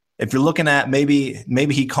great. If you're looking at maybe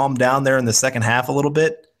he calmed down there in the second half a little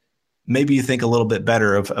bit, maybe you think a little bit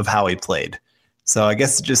better of how he played. So I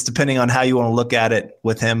guess just depending on how you want to look at it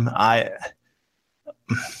with him, I'm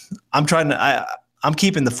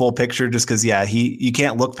keeping the full picture just because, you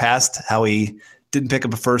can't look past how he didn't pick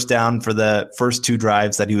up a first down for the first 2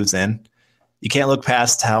 drives that he was in. You can't look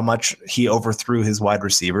past how much he overthrew his wide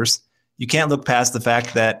receivers. You can't look past the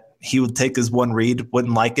fact that he would take his one read,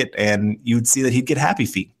 wouldn't like it, and you would see that he'd get happy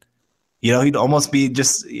feet. He'd almost be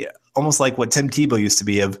almost like what Tim Tebow used to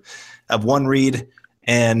be of one read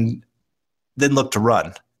and then look to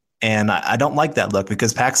run. And I don't like that look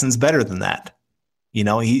because Paxton's better than that.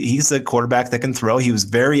 He's a quarterback that can throw. He was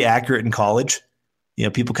very accurate in college.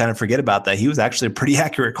 People kind of forget about that. He was actually a pretty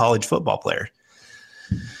accurate college football player.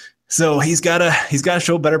 So he's got to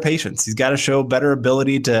show better patience. He's got to show better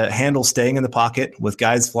ability to handle staying in the pocket with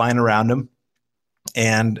guys flying around him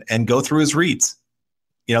and go through his reads.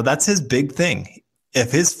 You know, that's his big thing.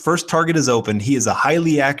 If his first target is open, he is a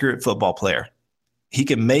highly accurate football player. He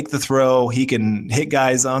can make the throw. He can hit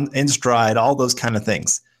guys in stride, all those kind of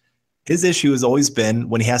things. His issue has always been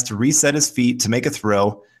when he has to reset his feet to make a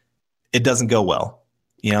throw, it doesn't go well.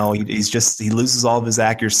 You know, he loses all of his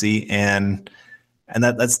accuracy, and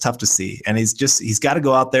that's tough to see. And he's got to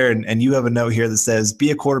go out there, and you have a note here that says,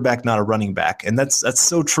 be a quarterback, not a running back. And that's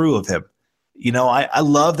so true of him. You know, I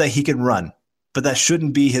love that he can run, but that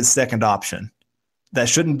shouldn't be his second option. That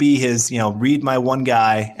shouldn't be his, you know, read my one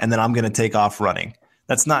guy and then I'm going to take off running.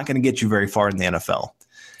 That's not going to get you very far in the NFL.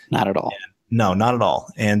 Not at all. No, not at all.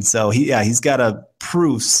 And so he's got to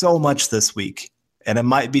prove so much this week, and it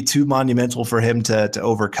might be too monumental for him to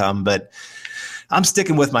overcome, but I'm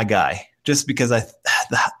sticking with my guy just because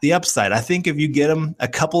the upside, I think if you get him a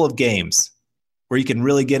couple of games where you can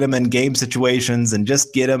really get him in game situations and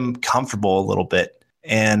just get him comfortable a little bit,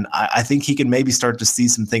 and I think he can maybe start to see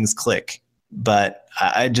some things click. But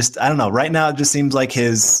I don't know. Right now, it just seems like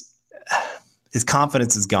his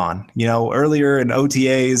confidence is gone. You know, earlier in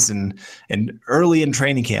OTAs and early in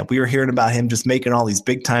training camp, we were hearing about him just making all these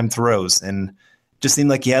big time throws, and just seemed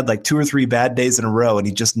like he had like 2 or 3 bad days in a row, and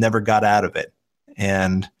he just never got out of it.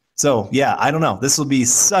 And so, yeah, I don't know. This will be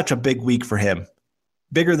such a big week for him,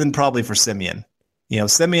 bigger than probably for Siemian. You know,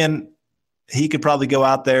 Siemian, he could probably go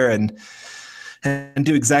out there and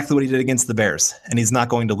do exactly what he did against the Bears, and he's not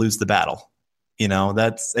going to lose the battle. You know,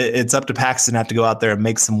 it's up to Paxton to have to go out there and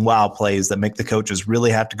make some wow plays that make the coaches really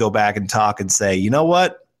have to go back and talk and say, you know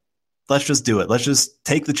what, let's just do it. Let's just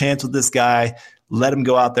take the chance with this guy. Let him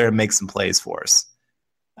go out there and make some plays for us.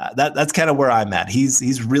 That's kind of where I'm at.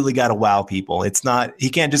 He's really got to wow people. He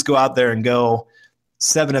can't just go out there and go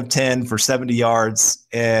 7 of 10 for 70 yards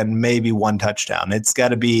and maybe 1 touchdown. It's got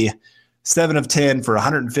to be 7 of 10 for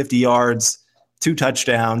 150 yards, 2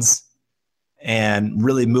 touchdowns, and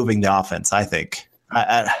really moving the offense, I think.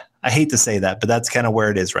 I hate to say that, but that's kind of where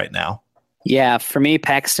it is right now. Yeah, for me,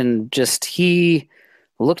 Paxton he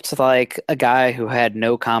looked like a guy who had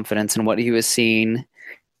no confidence in what he was seeing.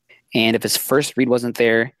 And if his first read wasn't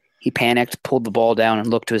there, he panicked, pulled the ball down, and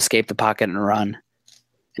looked to escape the pocket and run.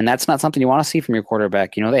 And that's not something you want to see from your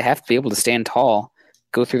quarterback. You know, they have to be able to stand tall,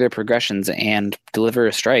 go through their progressions, and deliver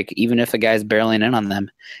a strike, even if the guy's barreling in on them.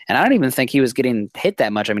 And I don't even think he was getting hit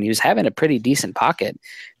that much. I mean, he was having a pretty decent pocket.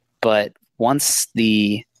 But once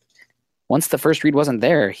the first read wasn't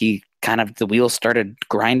there, the wheels started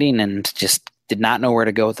grinding and just did not know where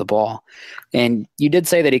to go with the ball. And you did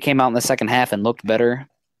say that he came out in the second half and looked better,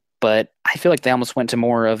 but I feel like they almost went to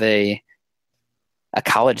more of a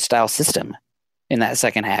college-style system in that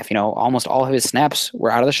second half. You know, almost all of his snaps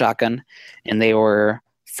were out of the shotgun, and they were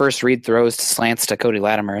first read throws to slants to Cody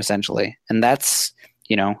Latimer, essentially. And that's,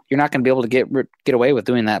 you know, you're not going to be able to get away with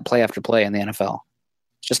doing that play after play in the NFL.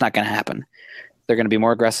 It's just not going to happen. They're going to be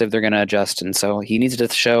more aggressive. They're going to adjust. And so he needs to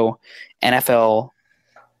show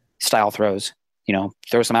NFL-style throws. You know,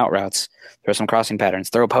 throw some out routes, throw some crossing patterns,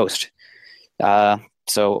 throw a post.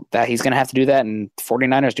 So that he's going to have to do that, and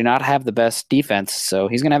 49ers do not have the best defense, so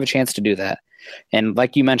he's going to have a chance to do that. And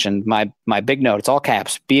like you mentioned, my big note, it's all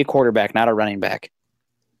caps, be a quarterback, not a running back.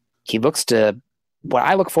 He looks to what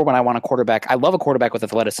I look for when I want a quarterback. I love a quarterback with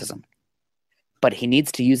athleticism, but he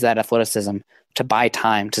needs to use that athleticism to buy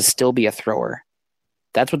time to still be a thrower.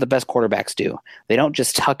 That's what the best quarterbacks do. They don't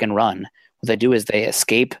just tuck and run. What they do is they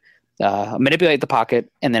escape, manipulate the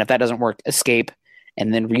pocket, and then if that doesn't work, escape,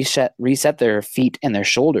 and then reset their feet and their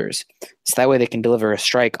shoulders. So that way they can deliver a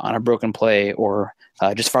strike on a broken play or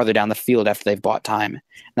just farther down the field after they've bought time.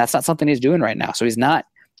 And that's not something he's doing right now. So he's not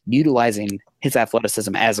utilizing his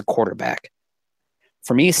athleticism as a quarterback.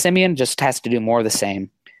 For me, Siemian just has to do more of the same.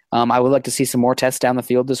 I would like to see some more tests down the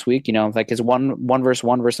field this week. You know, like his one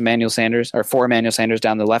versus Emmanuel Sanders, or for Emmanuel Sanders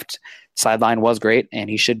down the left sideline was great, and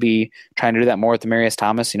he should be trying to do that more with Demaryius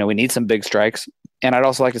Thomas. You know, we need some big strikes. And I'd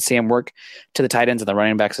also like to see him work to the tight ends and the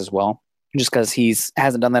running backs as well, just because he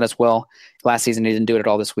hasn't done that as well. Last season, he didn't do it at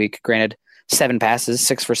all this week. Granted, 7 passes,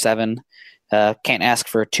 6 for 7. Can't ask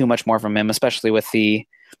for too much more from him, especially with the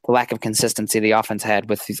lack of consistency the offense had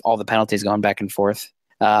with all the penalties going back and forth.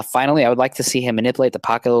 Finally, I would like to see him manipulate the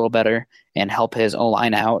pocket a little better and help his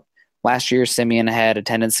O-line out. Last year, Siemian had a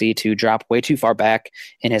tendency to drop way too far back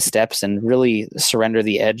in his steps and really surrender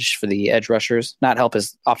the edge for the edge rushers, not help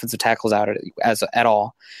his offensive tackles out at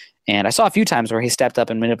all. And I saw a few times where he stepped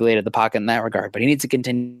up and manipulated the pocket in that regard, but he needs to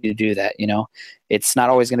continue to do that. It's not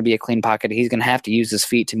always going to be a clean pocket. He's going to have to use his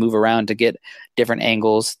feet to move around, to get different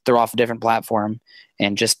angles, throw off a different platform,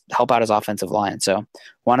 and just help out his offensive line. So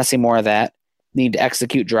want to see more of that. Need to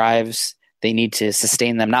execute drives. They need to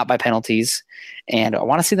sustain them, not by penalties. And I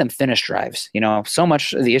want to see them finish drives. So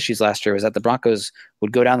much of the issues last year was that the Broncos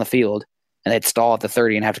would go down the field and they'd stall at the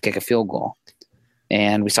 30 and have to kick a field goal.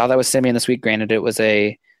 And we saw that with Siemian this week. Granted, it was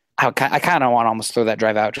I kind of want to almost throw that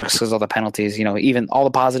drive out just because of all the penalties. Even all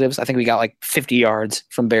the positives, I think we got like 50 yards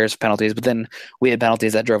from Bears penalties, but then we had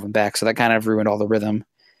penalties that drove them back. So that kind of ruined all the rhythm.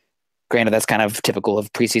 Granted, that's kind of typical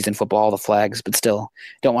of preseason football, the flags, but still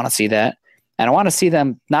don't want to see that. And I want to see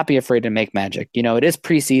them not be afraid to make magic. It is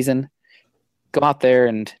preseason. Go out there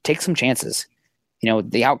and take some chances.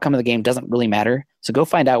 The outcome of the game doesn't really matter. So go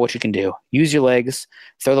find out what you can do. Use your legs,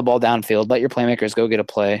 throw the ball downfield, let your playmakers go get a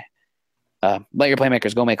play. Let your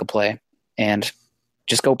playmakers go make a play, and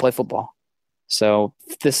just go play football. So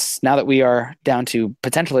now that we are down to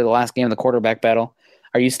potentially the last game of the quarterback battle,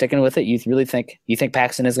 are you sticking with it? You think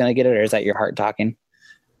Paxton is going to get it, or is that your heart talking?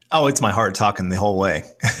 Oh, it's my heart talking the whole way.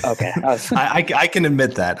 Okay. I can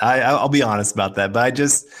admit that. I'll be honest about that. But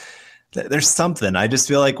there's something. I just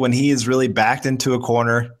feel like when he is really backed into a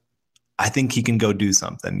corner, I think he can go do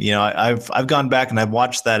something. I've gone back and I've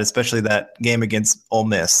watched that, especially that game against Ole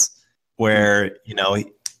Miss, where, the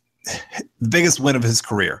biggest win of his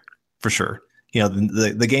career, for sure.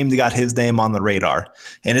 The game that got his name on the radar.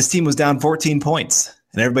 And his team was down 14 points.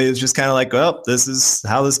 And everybody was just kind of like, well, this is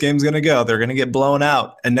how this game's going to go. They're going to get blown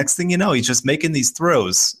out. And next thing you know, he's just making these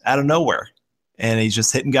throws out of nowhere. And he's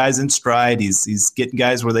just hitting guys in stride. He's getting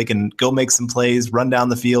guys where they can go make some plays, run down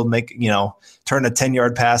the field, turn a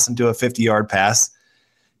 10-yard pass into a 50-yard pass.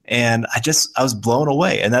 And I was blown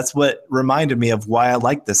away. And that's what reminded me of why I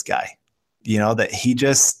like this guy, that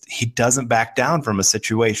he doesn't back down from a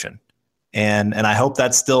situation. And I hope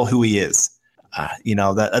that's still who he is.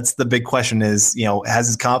 That's the big question is, has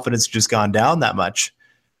his confidence just gone down that much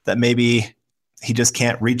that maybe he just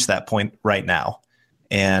can't reach that point right now?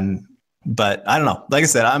 But I don't know. Like I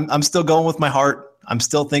said, I'm still going with my heart. I'm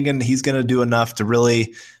still thinking he's going to do enough to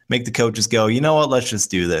really make the coaches go, you know what, let's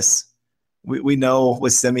just do this. We know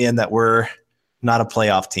with Siemian that we're not a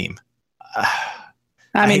playoff team.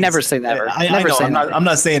 Never say never. I'm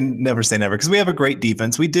not saying never say never because we have a great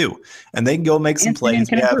defense. We do. And they can go make some plays.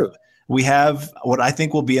 We have what I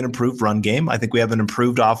think will be an improved run game. I think we have an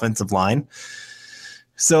improved offensive line.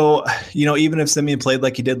 So, even if Siemian played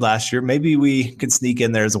like he did last year, maybe we could sneak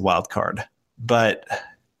in there as a wild card. But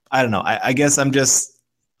I don't know. I guess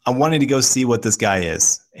I'm wanting to go see what this guy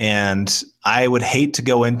is. And I would hate to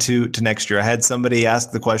go into next year. I had somebody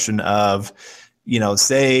ask the question of,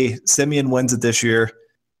 say Siemian wins it this year.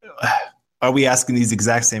 Are we asking these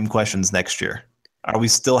exact same questions next year? Are we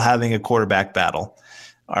still having a quarterback battle?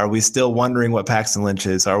 Are we still wondering what Paxton Lynch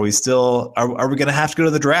is? Are we still are we going to have to go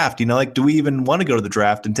to the draft? Do we even want to go to the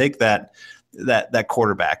draft and take that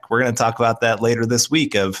quarterback? We're going to talk about that later this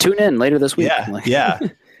week. Tune in later this week. Yeah.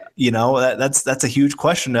 That's a huge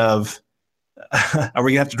question of are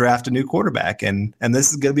we going to have to draft a new quarterback? And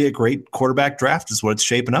this is going to be a great quarterback draft is what it's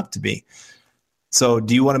shaping up to be. So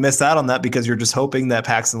do you want to miss out on that because you're just hoping that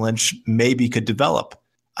Paxton Lynch maybe could develop?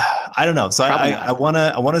 I don't know. So I want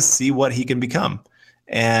to see what he can become.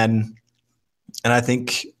 And I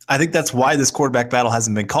think that's why this quarterback battle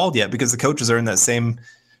hasn't been called yet, because the coaches are in that same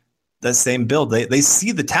build. They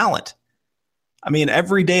see the talent. I mean,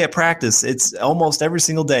 every day at practice, it's almost every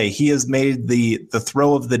single day he has made the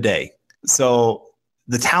throw of the day. So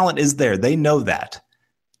the talent is there. They know that.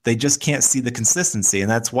 They just can't see the consistency, and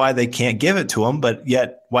that's why they can't give it to him, but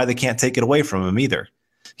yet why they can't take it away from him either.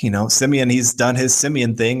 Siemian, he's done his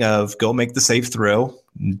Siemian thing of go make the safe throw,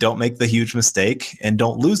 don't make the huge mistake, and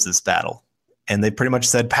don't lose this battle. And they pretty much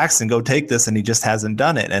said, Paxton, go take this, and he just hasn't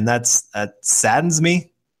done it. And that saddens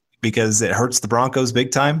me because it hurts the Broncos big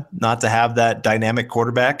time not to have that dynamic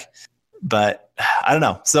quarterback. But I don't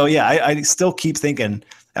know. So, yeah, I still keep thinking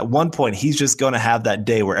at one point he's just going to have that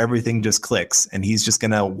day where everything just clicks, and he's just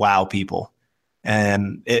going to wow people.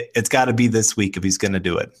 And it's got to be this week if he's going to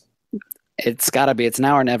do it. It's got to be. It's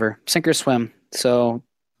now or never. Sink or swim. So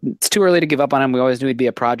it's too early to give up on him. We always knew he'd be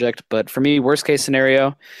a project. But for me, worst case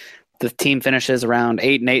scenario, the team finishes around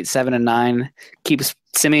 8-8, 7-9, keeps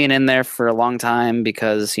Siemian in there for a long time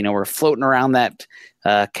because, we're floating around that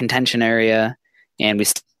contention area, and we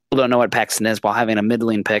still don't know what Paxton is while having a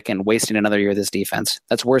middling pick and wasting another year of this defense.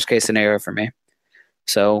 That's worst case scenario for me.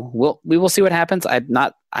 So we will see what happens.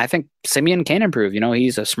 I think Simeon can improve.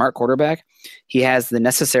 He's a smart quarterback. He has the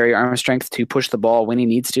necessary arm strength to push the ball when he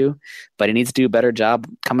needs to, but he needs to do a better job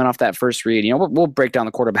coming off that first read. We'll break down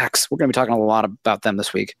the quarterbacks. We're going to be talking a lot about them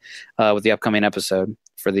this week with the upcoming episode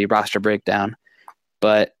for the roster breakdown.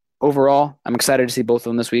 But overall, I'm excited to see both of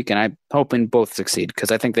them this week, and I'm hoping both succeed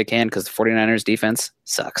because I think they can, because the 49ers defense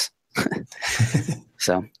sucks.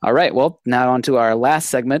 So, all right. Well, now on to our last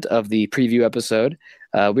segment of the preview episode.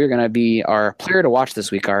 We're going to be our player to watch this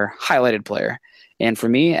week, our highlighted player. And for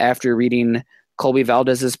me, after reading Colby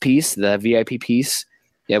Valdez's piece, the VIP piece,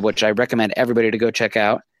 which I recommend everybody to go check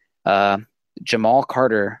out, Jamal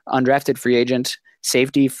Carter, undrafted free agent,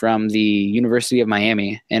 safety from the University of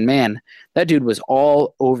Miami. And man, that dude was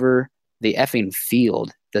all over the effing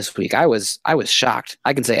field this week. I was shocked.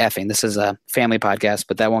 I can say effing. This is a family podcast,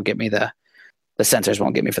 but that won't get me the censors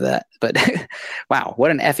won't get me for that. But wow, what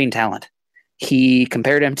an effing talent. He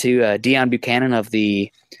compared him to Deion Buchanan of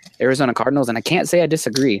the Arizona Cardinals, and I can't say I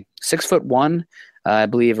disagree. 6'1", I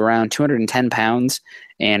believe around 210 pounds,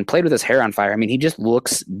 and played with his hair on fire. I mean, he just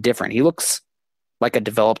looks different. He looks like a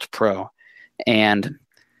developed pro, and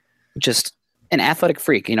just an athletic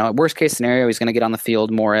freak. Worst case scenario, he's going to get on the field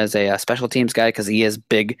more as a special teams guy because he is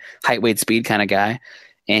big, height, weight, speed kind of guy.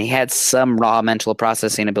 And he had some raw mental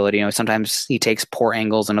processing ability. Sometimes he takes poor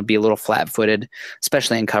angles and will be a little flat-footed,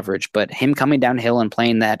 especially in coverage. But him coming downhill and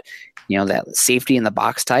playing that, that safety in the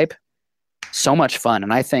box type, so much fun.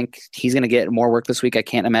 And I think he's going to get more work this week. I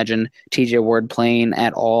can't imagine TJ Ward playing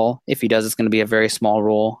at all. If he does, it's going to be a very small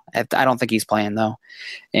role. I don't think he's playing, though.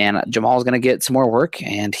 And Jamal's going to get some more work.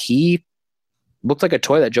 And he looked like a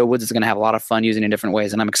toy that Joe Woods is going to have a lot of fun using in different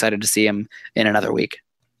ways. And I'm excited to see him in another week.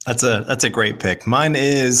 That's a great pick. Mine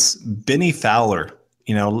is Benny Fowler.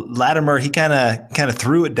 Latimer, he kind of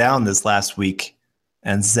threw it down this last week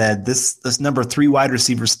and said this number 3 wide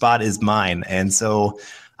receiver spot is mine. And so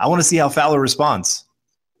I want to see how Fowler responds.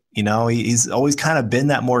 He's always kind of been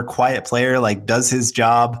that more quiet player, like does his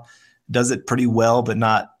job, does it pretty well, but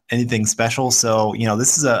not anything special. So,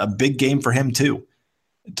 this is a big game for him too,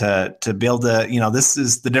 to be able to, this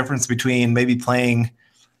is the difference between maybe playing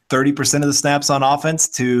 30% of the snaps on offense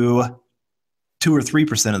to 2 or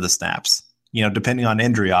 3% of the snaps, depending on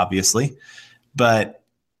injury, obviously. But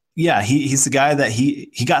yeah, he's the guy that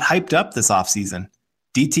he got hyped up this offseason.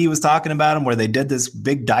 DT was talking about him where they did this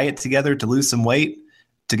big diet together to lose some weight,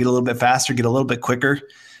 to get a little bit faster, get a little bit quicker,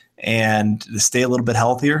 and to stay a little bit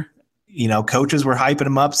healthier. Coaches were hyping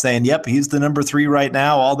him up saying, yep, he's the number 3 right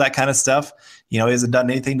now, all that kind of stuff. He hasn't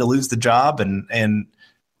done anything to lose the job and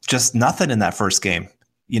just nothing in that first game.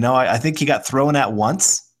 I think he got thrown at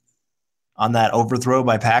once on that overthrow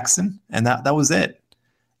by Paxton, and that was it.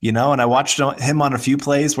 And I watched him on a few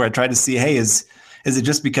plays where I tried to see, hey, is it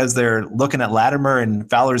just because they're looking at Latimer and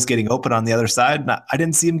Fowler's getting open on the other side? I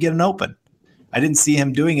didn't see him getting open. I didn't see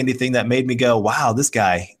him doing anything that made me go, wow, this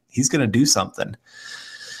guy, he's going to do something.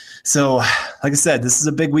 So, like I said, this is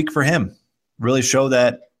a big week for him. Really show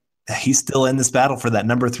that he's still in this battle for that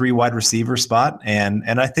number 3 wide receiver spot. And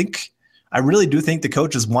I really do think the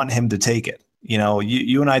coaches want him to take it.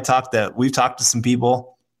 You and I we've talked to some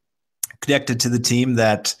people connected to the team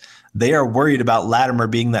that they are worried about Latimer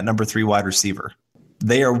being that number 3 wide receiver.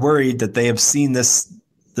 They are worried that they have seen this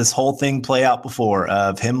whole thing play out before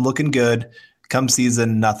of him looking good, come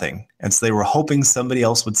season, nothing. And so they were hoping somebody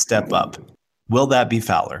else would step up. Will that be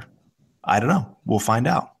Fowler? I don't know. We'll find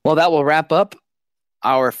out. Well, that will wrap up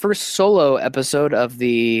our first solo episode of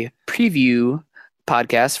the preview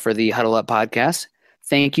podcast for the Huddle Up podcast.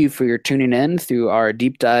 Thank you for your tuning in through our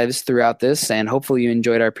deep dives throughout this, and hopefully you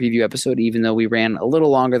enjoyed our preview episode, even though we ran a little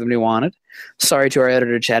longer than we wanted. Sorry to our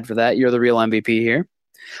editor, Chad, for that. You're the real MVP here.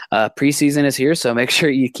 Preseason is here, so make sure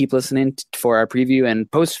you keep listening for our preview and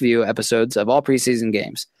post-view episodes of all preseason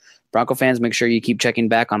games. Bronco fans, make sure you keep checking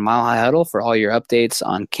back on Mile High Huddle for all your updates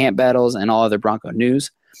on camp battles and all other Bronco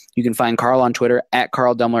news. You can find Carl on Twitter at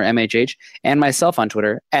Carl Dummler MHH and myself on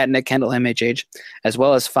Twitter at Nick Kendall MHH, as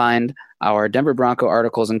well as find our Denver Bronco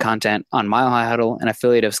articles and content on Mile High Huddle, an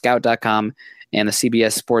affiliate of Scout.com and the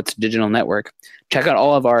CBS Sports Digital Network. Check out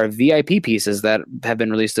all of our VIP pieces that have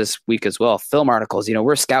been released this week as well. Film articles.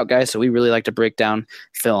 We're Scout guys, so we really like to break down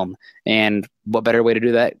film. And what better way to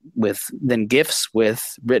do that than GIFs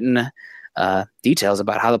with written details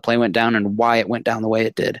about how the play went down and why it went down the way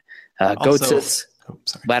it did. Goetz,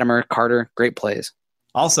 Latimer, Carter, great plays.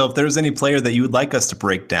 Also, if there's any player that you would like us to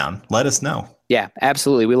break down, let us know. Yeah,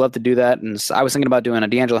 absolutely. We love to do that. And I was thinking about doing a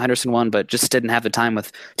D'Angelo Henderson one, but just didn't have the time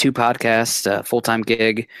with 2 podcasts, full-time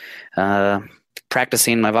gig,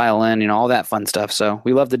 practicing my violin, all that fun stuff. So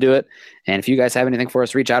we love to do it. And if you guys have anything for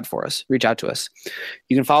us, reach out to us.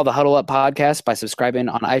 You can follow the Huddle Up podcast by subscribing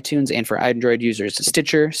on iTunes, and for Android users,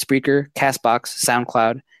 Stitcher, Spreaker, CastBox,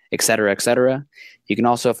 SoundCloud, etc., etc. You can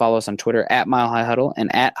also follow us on Twitter at Mile High Huddle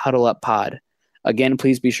and at Huddle Up Pod. Again,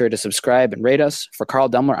 please be sure to subscribe and rate us. For Carl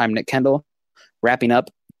Dummler, I'm Nick Kendall, wrapping up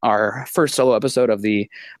our first solo episode of the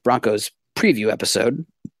Broncos preview episode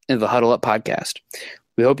in the Huddle Up podcast.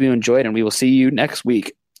 We hope you enjoyed, and we will see you next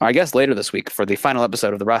week, or I guess later this week, for the final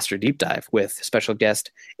episode of the Roster Deep Dive with special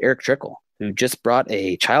guest Eric Trickle, who just brought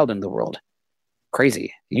a child into the world.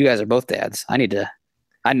 Crazy. You guys are both dads. I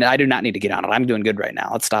do not need to get on it. I'm doing good right now.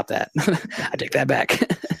 Let's stop that. I take that back.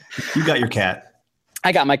 You got your cat.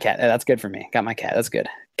 I got my cat. That's good for me. Got my cat. That's good.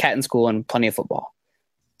 Cat in school and plenty of football.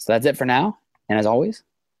 So that's it for now. And as always,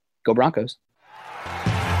 go Broncos.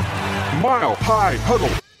 Mile High Huddle.